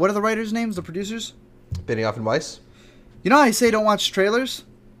 What are the writers' names? The producers? Benioff and Weiss. You know how I say don't watch trailers?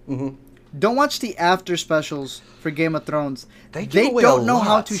 Mm-hmm. Don't watch the after specials for Game of Thrones. They don't know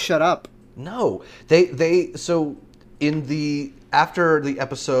how to shut up. No. So in after the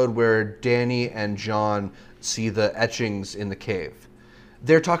episode where Dany and Jon see the etchings in the cave,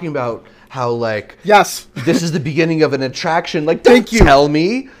 they're talking about how, like, yes, this is the beginning of an attraction. Like, don't tell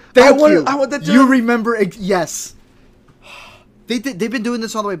me. I want that to... You remember, yes. They've been doing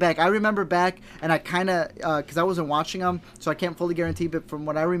this all the way back. I remember back, and I kind of, because I wasn't watching them, so I can't fully guarantee, but from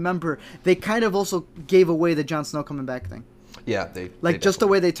what I remember, they kind of also gave away the Jon Snow coming back thing. Yeah, they just the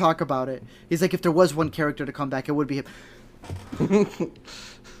way they talk about it. He's like, if there was one character to come back, it would be him.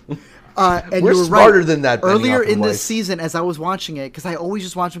 And we're smarter than that. Earlier in this season, as I was watching it, because I always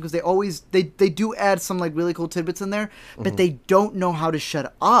just watch them because they do add some like really cool tidbits in there, but they don't know how to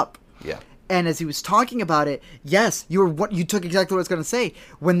shut up. Yeah. And as he was talking about it, yes, you took exactly what I was going to say.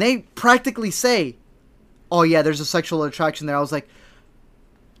 When they practically say, "Oh yeah, there's a sexual attraction there," I was like,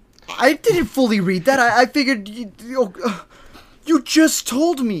 I didn't fully read that. I figured you just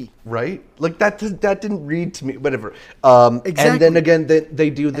told me, right? Like that didn't read to me. Whatever. Exactly. And then again, they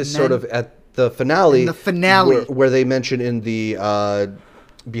do this sort of at the finale. Where they mention in the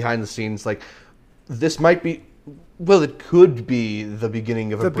behind the scenes, like, this might be. Well, it could be the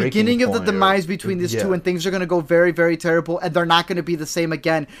beginning of the demise between these two, and things are going to go very, very terrible, and they're not going to be the same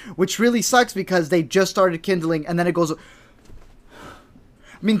again, which really sucks because they just started kindling, and then it goes. I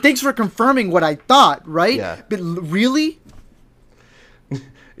mean, thanks for confirming what I thought, right? Yeah. But really,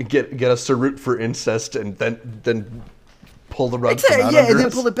 get us to root for incest, and then pull the rug from out and under then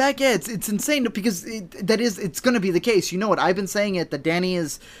us. pull it back. Yeah, it's insane because it's going to be the case. You know what? I've been saying it that Dany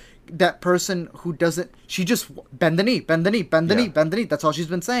is that person who doesn't, she just bend the knee, bend the knee, bend the knee, bend the knee. That's all she's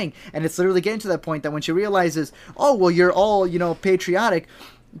been saying. And it's literally getting to that point that when she realizes, oh, well, you're all, patriotic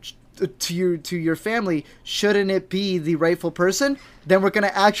to your family, shouldn't it be the rightful person? Then we're going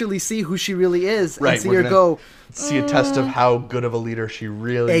to actually see who she really is. Right. And see her go. See a test of how good of a leader she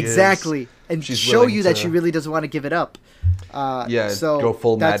really is. Exactly. And she's show you that she really doesn't want to give it up. So go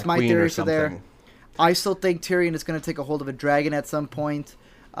full that's Mad my Queen theory or something. there. I still think Tyrion is going to take a hold of a dragon at some point.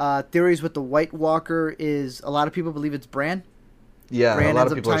 Theories with the White Walker is a lot of people believe it's Bran. Yeah, Bran a lot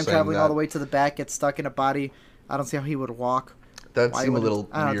ends of up people time are saying traveling that. all the way to the back, gets stuck in a body. I don't see how he would walk. That seemed a little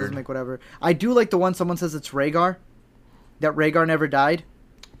I don't know, it weird. doesn't make whatever. I do like the one someone says it's Rhaegar. That Rhaegar never died.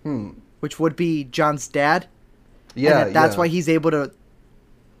 Which would be Jon's dad. Yeah, and that's why he's able to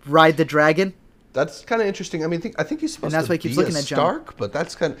ride the dragon. That's kind of interesting. I mean, I think he's supposed that's to why he keeps be looking a at Jon. Stark, but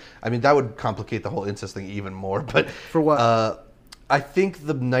that's kind of... I mean, that would complicate the whole incest thing even more. But for what? I think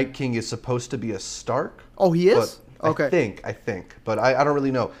the Night King is supposed to be a Stark. Oh, he is? Okay. I think. But I don't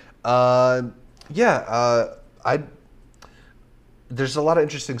really know. there's a lot of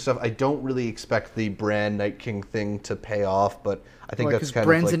interesting stuff. I don't really expect the Bran Night King thing to pay off, but I think that's kind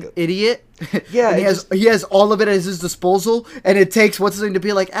Bran's of like an idiot. Yeah, and he has all of it at his disposal, and it takes what's his name to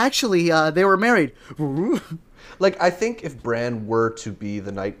be like. Actually, they were married. Like, I think if Bran were to be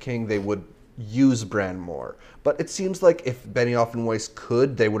the Night King, they would use Bran more. But it seems like if Benioff and Weiss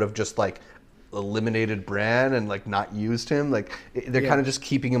could, they would have just like eliminated Bran and like not used him. Like they're kind of just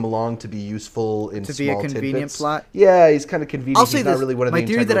keeping him along to be useful in to small be a convenient tidbits. plot. Yeah, he's kind of convenient. I'll say he's this: not really one of my the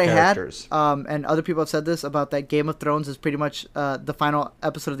theory that I characters. had, and other people have said this about that Game of Thrones is pretty much the final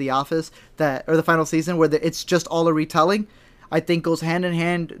episode of The Office or the final season where it's just all a retelling. I think goes hand in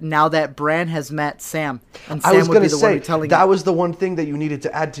hand now that Bran has met Sam, and Sam would be the one retelling. That was the one thing that you needed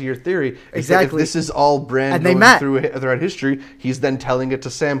to add to your theory. Exactly. If this is all Bran and going throughout history, he's then telling it to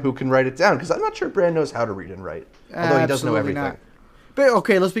Sam, who can write it down. Because I'm not sure Bran knows how to read and write, although he does know everything. Not. But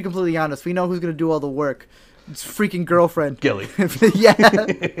okay, let's be completely honest. We know who's going to do all the work. It's freaking girlfriend. Gilly. Yeah.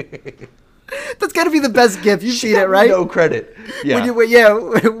 That's got to be the best gift. You've seen it, right? No credit. Yeah.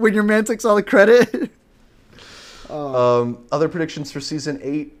 When your man takes all the credit. Other predictions for season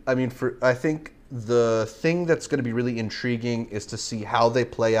 8. I mean, I think the thing that's going to be really intriguing is to see how they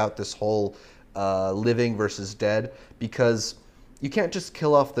play out this whole living versus dead, because you can't just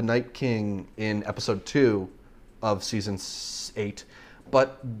kill off the Night King in episode 2 of season 8.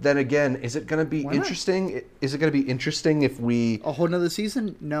 But then again, is it going to be interesting? Is it going to be interesting if we a whole nother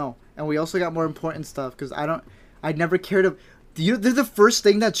season? No, and we also got more important stuff because I never cared of. They're the first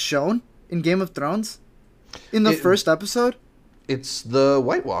thing that's shown in Game of Thrones. In the first episode, it's the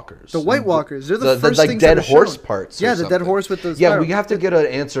White Walkers. The White Walkers. They're the first like things dead that horse shown. parts. Yeah, the dead horse with the spiral. Yeah, we have to get an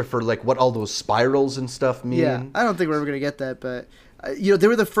answer for like what all those spirals and stuff mean. Yeah, I don't think we're ever gonna get that, but they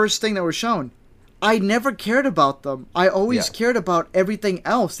were the first thing that were shown. I never cared about them. I always cared about everything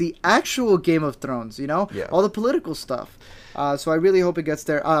else, the actual Game of Thrones. All the political stuff. So I really hope it gets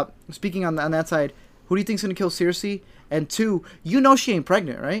there. Speaking on that side, who do you think's gonna kill Cersei? And 2, she ain't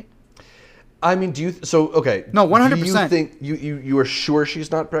pregnant, right? I mean, do you... okay. No, 100%. Do you think... You are sure she's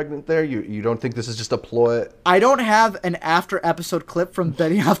not pregnant there? You don't think this is just a ploy? I don't have an after-episode clip from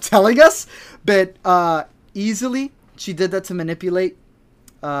Benioff telling us, but easily she did that to manipulate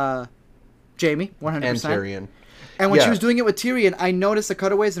Jaime, 100%. And Tyrion. And when she was doing it with Tyrion, I noticed the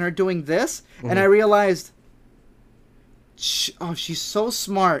cutaways and her doing this, and I realized... she's so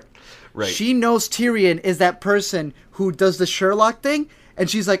smart. Right. She knows Tyrion is that person who does the Sherlock thing, and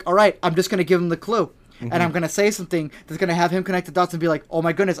she's like, all right, I'm just going to give him the clue. And I'm going to say something that's going to have him connect the dots and be like, oh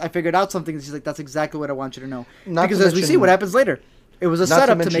my goodness, I figured out something. And she's like, that's exactly what I want you to know. Because as we see what happens later, it was a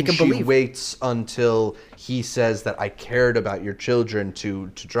setup to make him believe. She waits until he says that I cared about your children to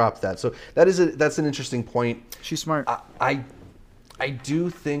drop that. So that's an interesting point. She's smart. I do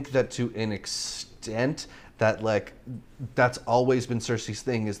think that to an extent that like that's always been Cersei's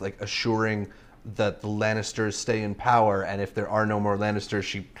thing, is like assuring that the Lannisters stay in power, and if there are no more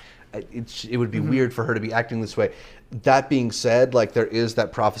Lannisters, it would be weird for her to be acting this way. That being said, like there is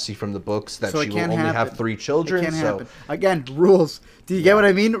that prophecy from the books that she will only have 3 children. It can't happen. Again, rules. Do you get what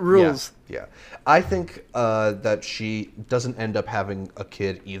I mean? Rules. Yeah. I think that she doesn't end up having a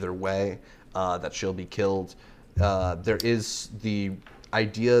kid either way. That she'll be killed. There is the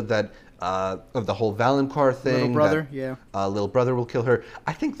idea that of the whole Valonqar thing. Little brother, little brother will kill her.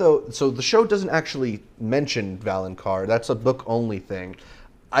 I think though, so the show doesn't actually mention Valonqar. That's a book only thing.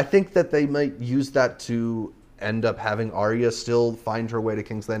 I think that they might use that to end up having Arya still find her way to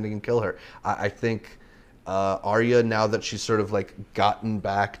King's Landing and kill her. I think Arya, now that she's sort of like gotten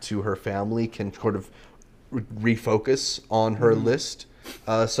back to her family, can sort of refocus on her list.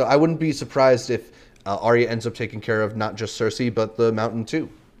 So I wouldn't be surprised if Arya ends up taking care of not just Cersei, but the Mountain too.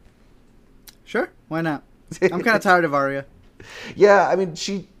 Sure, why not? I'm kind of tired of Arya. Yeah, I mean,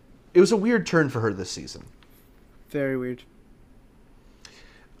 it was a weird turn for her this season. Very weird.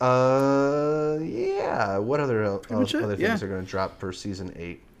 Yeah. What other things are going to drop for season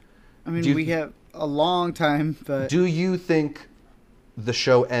 8? I mean, we have a long time, but... Do you think the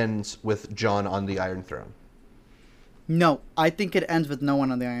show ends with Jon on the Iron Throne? No, I think it ends with no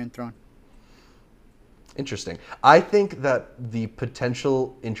one on the Iron Throne. Interesting. I think that the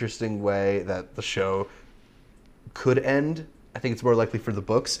potential interesting way that the show could end, I think it's more likely for the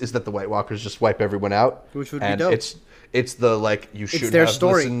books, is that the White Walkers just wipe everyone out. Which would be dope. It's the like you should it's their have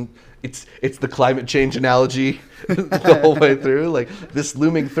story. Listened. It's the climate change analogy the whole way through. Like this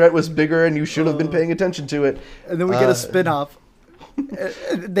looming threat was bigger, and you should have been paying attention to it. And then we get a spin-off.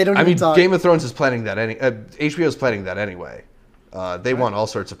 They don't. I mean, talk. Game of Thrones is planning that. HBO is planning that anyway. They want all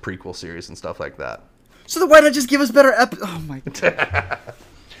sorts of prequel series and stuff like that. So why not just give us better Oh my god.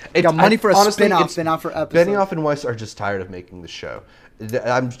 got money for a spin-off for episode. Benioff and Weiss are just tired of making the show.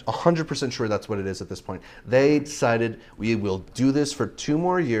 I'm 100% sure that's what it is at this point. They decided we will do this for 2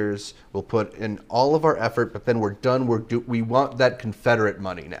 more years. We'll put in all of our effort, but then we're done. We want that Confederate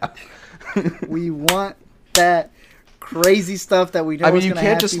money now. We want that crazy stuff that we know. I mean, you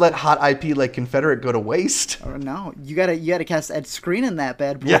can't just let hot IP like Confederate go to waste. Oh, no, you gotta cast Ed Skrein in that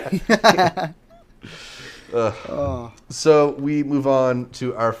bad boy. Yeah. So we move on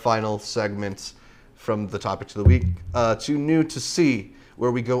to our final segment from the topics of the week, to New to See,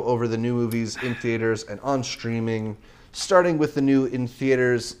 where we go over the new movies in theaters and on streaming. Starting with the new in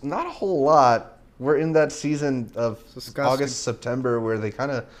theaters, not a whole lot. We're in that season of August, September, where they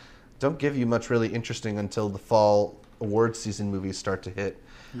kind of don't give you much really interesting until the fall awards season movies start to hit.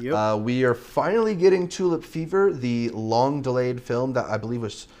 Yep. We are finally getting Tulip Fever, the long-delayed film that I believe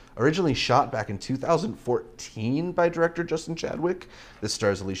was originally shot back in 2014 by director Justin Chadwick. This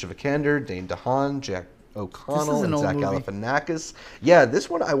stars Alicia Vikander, Dane DeHaan, Jack O'Connell, and Zach Galifianakis. Yeah, this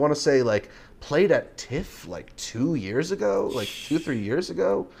one I want to say played at TIFF 2 years ago, 2-3 years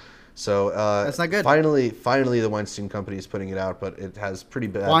ago. So that's not good. Finally, the Weinstein Company is putting it out, but it has pretty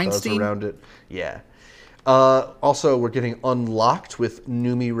bad buzz around it. Yeah. Also, we're getting Unlocked with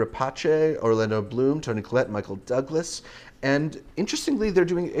Noomi Rapace, Orlando Bloom, Toni Collette, Michael Douglas. And interestingly, they're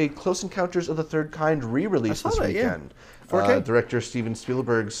doing a Close Encounters of the Third Kind re-release this weekend. Yeah. 4K. Director Steven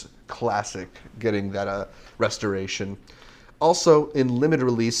Spielberg's classic getting that restoration. Also, in limited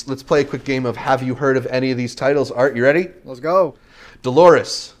release, let's play a quick game of Have You Heard of Any of These titles? Art, you ready? Let's go.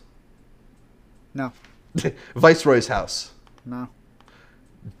 Dolores. No. Viceroy's House. No.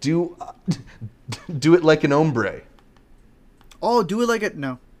 Do It Like an Hombre. Oh, Do It Like it.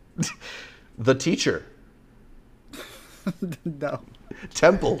 No. The Teacher. No.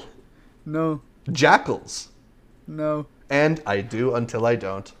 Temple. No. Jackals. No. And I Do Until I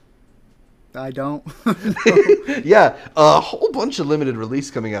Don't. I don't. Yeah, a whole bunch of limited release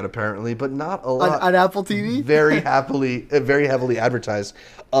coming out apparently, but not a lot. On Apple TV? Very heavily advertised.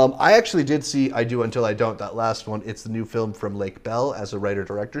 I actually did see I Do Until I Don't, that last one. It's the new film from Lake Bell as a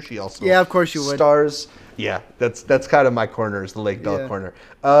writer-director. She also of course you would. Stars. Yeah, that's kind of my corner, is the Lake Bell corner.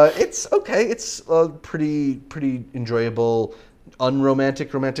 It's okay. It's a pretty enjoyable,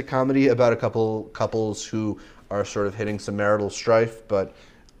 unromantic romantic comedy about a couples who are sort of hitting some marital strife, but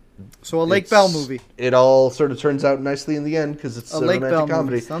so a Lake Bell movie. It all sort of turns out nicely in the end because it's a Lake romantic Bell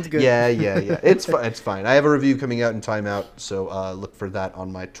comedy. Movie. Sounds good. Yeah. It's fine. It's fine. I have a review coming out in Time Out, so look for that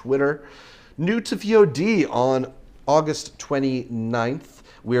on my Twitter. New to VOD on August 29th,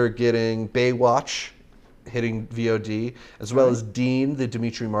 we're getting Baywatch hitting VOD, as well as Dean, the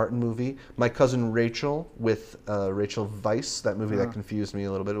Dimitri Martin movie. My Cousin Rachel with Rachel Weisz, that movie that confused me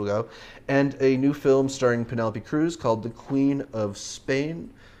a little bit ago. And a new film starring Penelope Cruz called The Queen of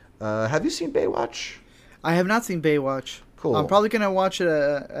Spain. Have you seen Baywatch? I have not seen Baywatch. Cool. I'm probably going to watch it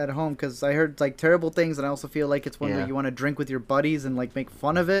at home because I heard terrible things, and I also feel like it's one where you want to drink with your buddies and make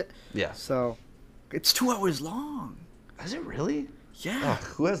fun of it. Yeah. So it's 2 hours long. Is it really? Yeah. Ugh,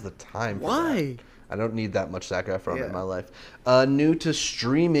 who has the time for Why? that? I don't need that much Zac Efron in my life. New to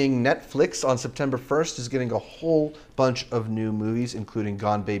streaming, Netflix on September 1st is getting a whole bunch of new movies, including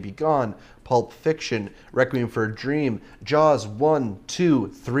Gone Baby Gone, Pulp Fiction, Requiem for a Dream, Jaws 1, 2,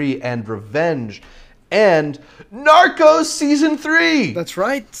 3, and Revenge, and Narcos Season 3! That's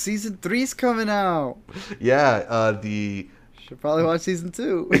right, Season 3's coming out. Yeah, Should probably watch Season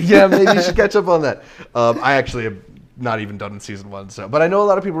 2. Yeah, maybe you should catch up on that. I actually have not even done in Season 1, but I know a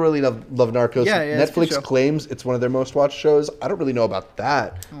lot of people really love Narcos. Yeah, Netflix claims it's one of their most watched shows. I don't really know about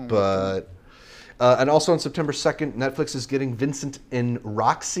that, but... and also on September 2nd, Netflix is getting Vincent and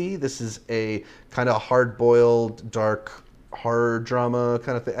Roxy. This is a kind of hard-boiled, dark horror drama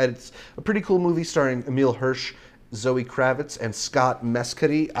kind of thing. And it's a pretty cool movie starring Emile Hirsch, Zoe Kravitz, and Scott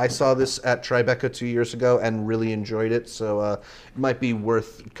Mescudi. I saw this at Tribeca 2 years ago and really enjoyed it, so it might be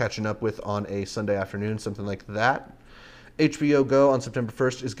worth catching up with on a Sunday afternoon, something like that. HBO Go on September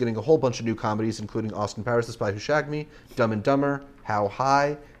 1st is getting a whole bunch of new comedies, including Austin Powers, The Spy Who Shagged Me, Dumb and Dumber, How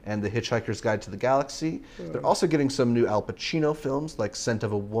High, and The Hitchhiker's Guide to the Galaxy. They're also getting some new Al Pacino films like Scent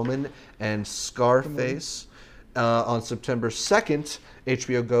of a Woman and Scarface. On September 2nd,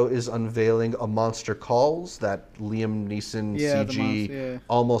 HBO Go is unveiling A Monster Calls, that Liam Neeson CG,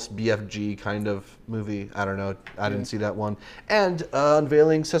 almost BFG kind of movie. I don't know. I didn't see that one. And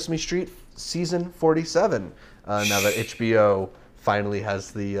unveiling Sesame Street Season 47. Now that HBO finally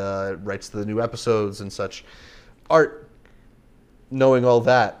has the rights to the new episodes and such. Art, knowing all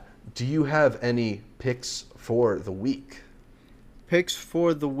that, do you have any picks for the week? Picks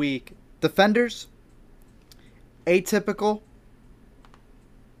for the week. Defenders, Atypical,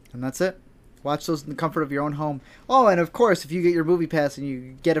 And that's it. Watch those in the comfort of your own home. Oh, and of course, if you get your movie pass and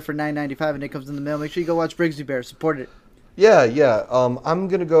you get it for $9.95 and it comes in the mail, make sure you go watch Brigsby Bear. Support it. Yeah. I'm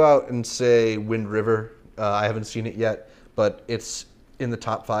going to go out and say Wind River. I haven't seen it yet, but it's in the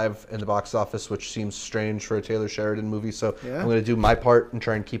top 5 in the box office, which seems strange for a Taylor Sheridan movie. So I'm going to do my part and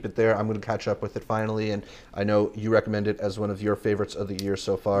try and keep it there. I'm going to catch up with it finally, and I know you recommend it as one of your favorites of the year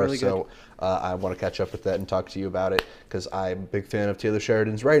so far. Really so I want to catch up with that and talk to you about it because I'm a big fan of Taylor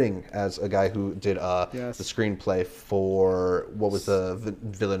Sheridan's writing as a guy who did the screenplay for what was the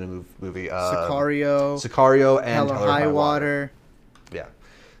villain movie? Sicario and Hell or High Water. Yeah.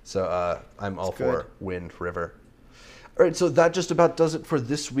 So I'm all for Wind River. All right, so that just about does it for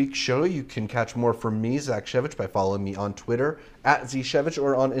this week's show. You can catch more from me, Zach Shevich, by following me on Twitter, @ZShevich,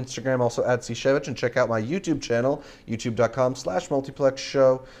 or on Instagram, also @ZShevich, and check out my YouTube channel,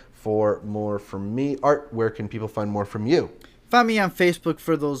 youtube.com/multiplexshow, for more from me. Art, where can people find more from you? Find me on Facebook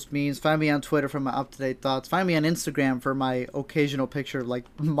for those memes. Find me on Twitter for my up-to-date thoughts. Find me on Instagram for my occasional picture, like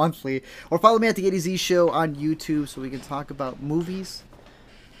monthly. Or follow me at the A to Z Show on YouTube so we can talk about movies.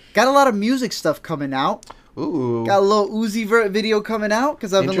 Got a lot of music stuff coming out. Ooh. Got a little Uzi Vert video coming out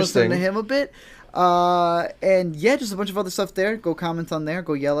because I've been listening to him a bit. And yeah, just a bunch of other stuff there. Go comment on there.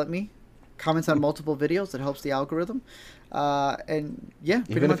 Go yell at me. Comment on multiple videos. It helps the algorithm. And yeah,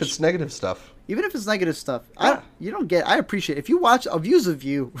 even if it's negative stuff. Even if it's negative stuff. I appreciate it. If you watch, a view's a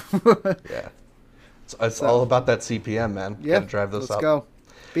view. Yeah. It's all about that CPM, man. Yeah. Gotta drive those up. Let's go.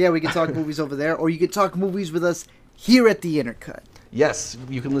 But yeah, we can talk movies over there, or you can talk movies with us here at the Intercut. Yes,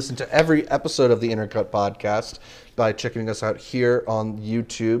 you can listen to every episode of the Intercut podcast by checking us out here on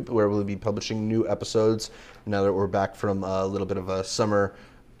YouTube, where we'll be publishing new episodes. Now that we're back from a little bit of a summer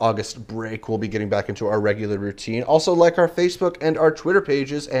August break, we'll be getting back into our regular routine. Also, like our Facebook and our Twitter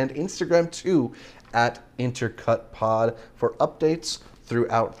pages and Instagram too, @IntercutPod, for updates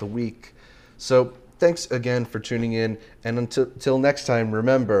throughout the week. So thanks again for tuning in, and until next time,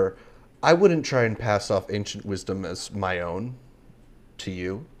 remember, I wouldn't try and pass off ancient wisdom as my own to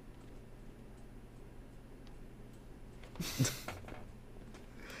you.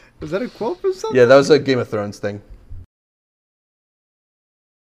 Was that a quote from something? Yeah, that was a Game of Thrones thing.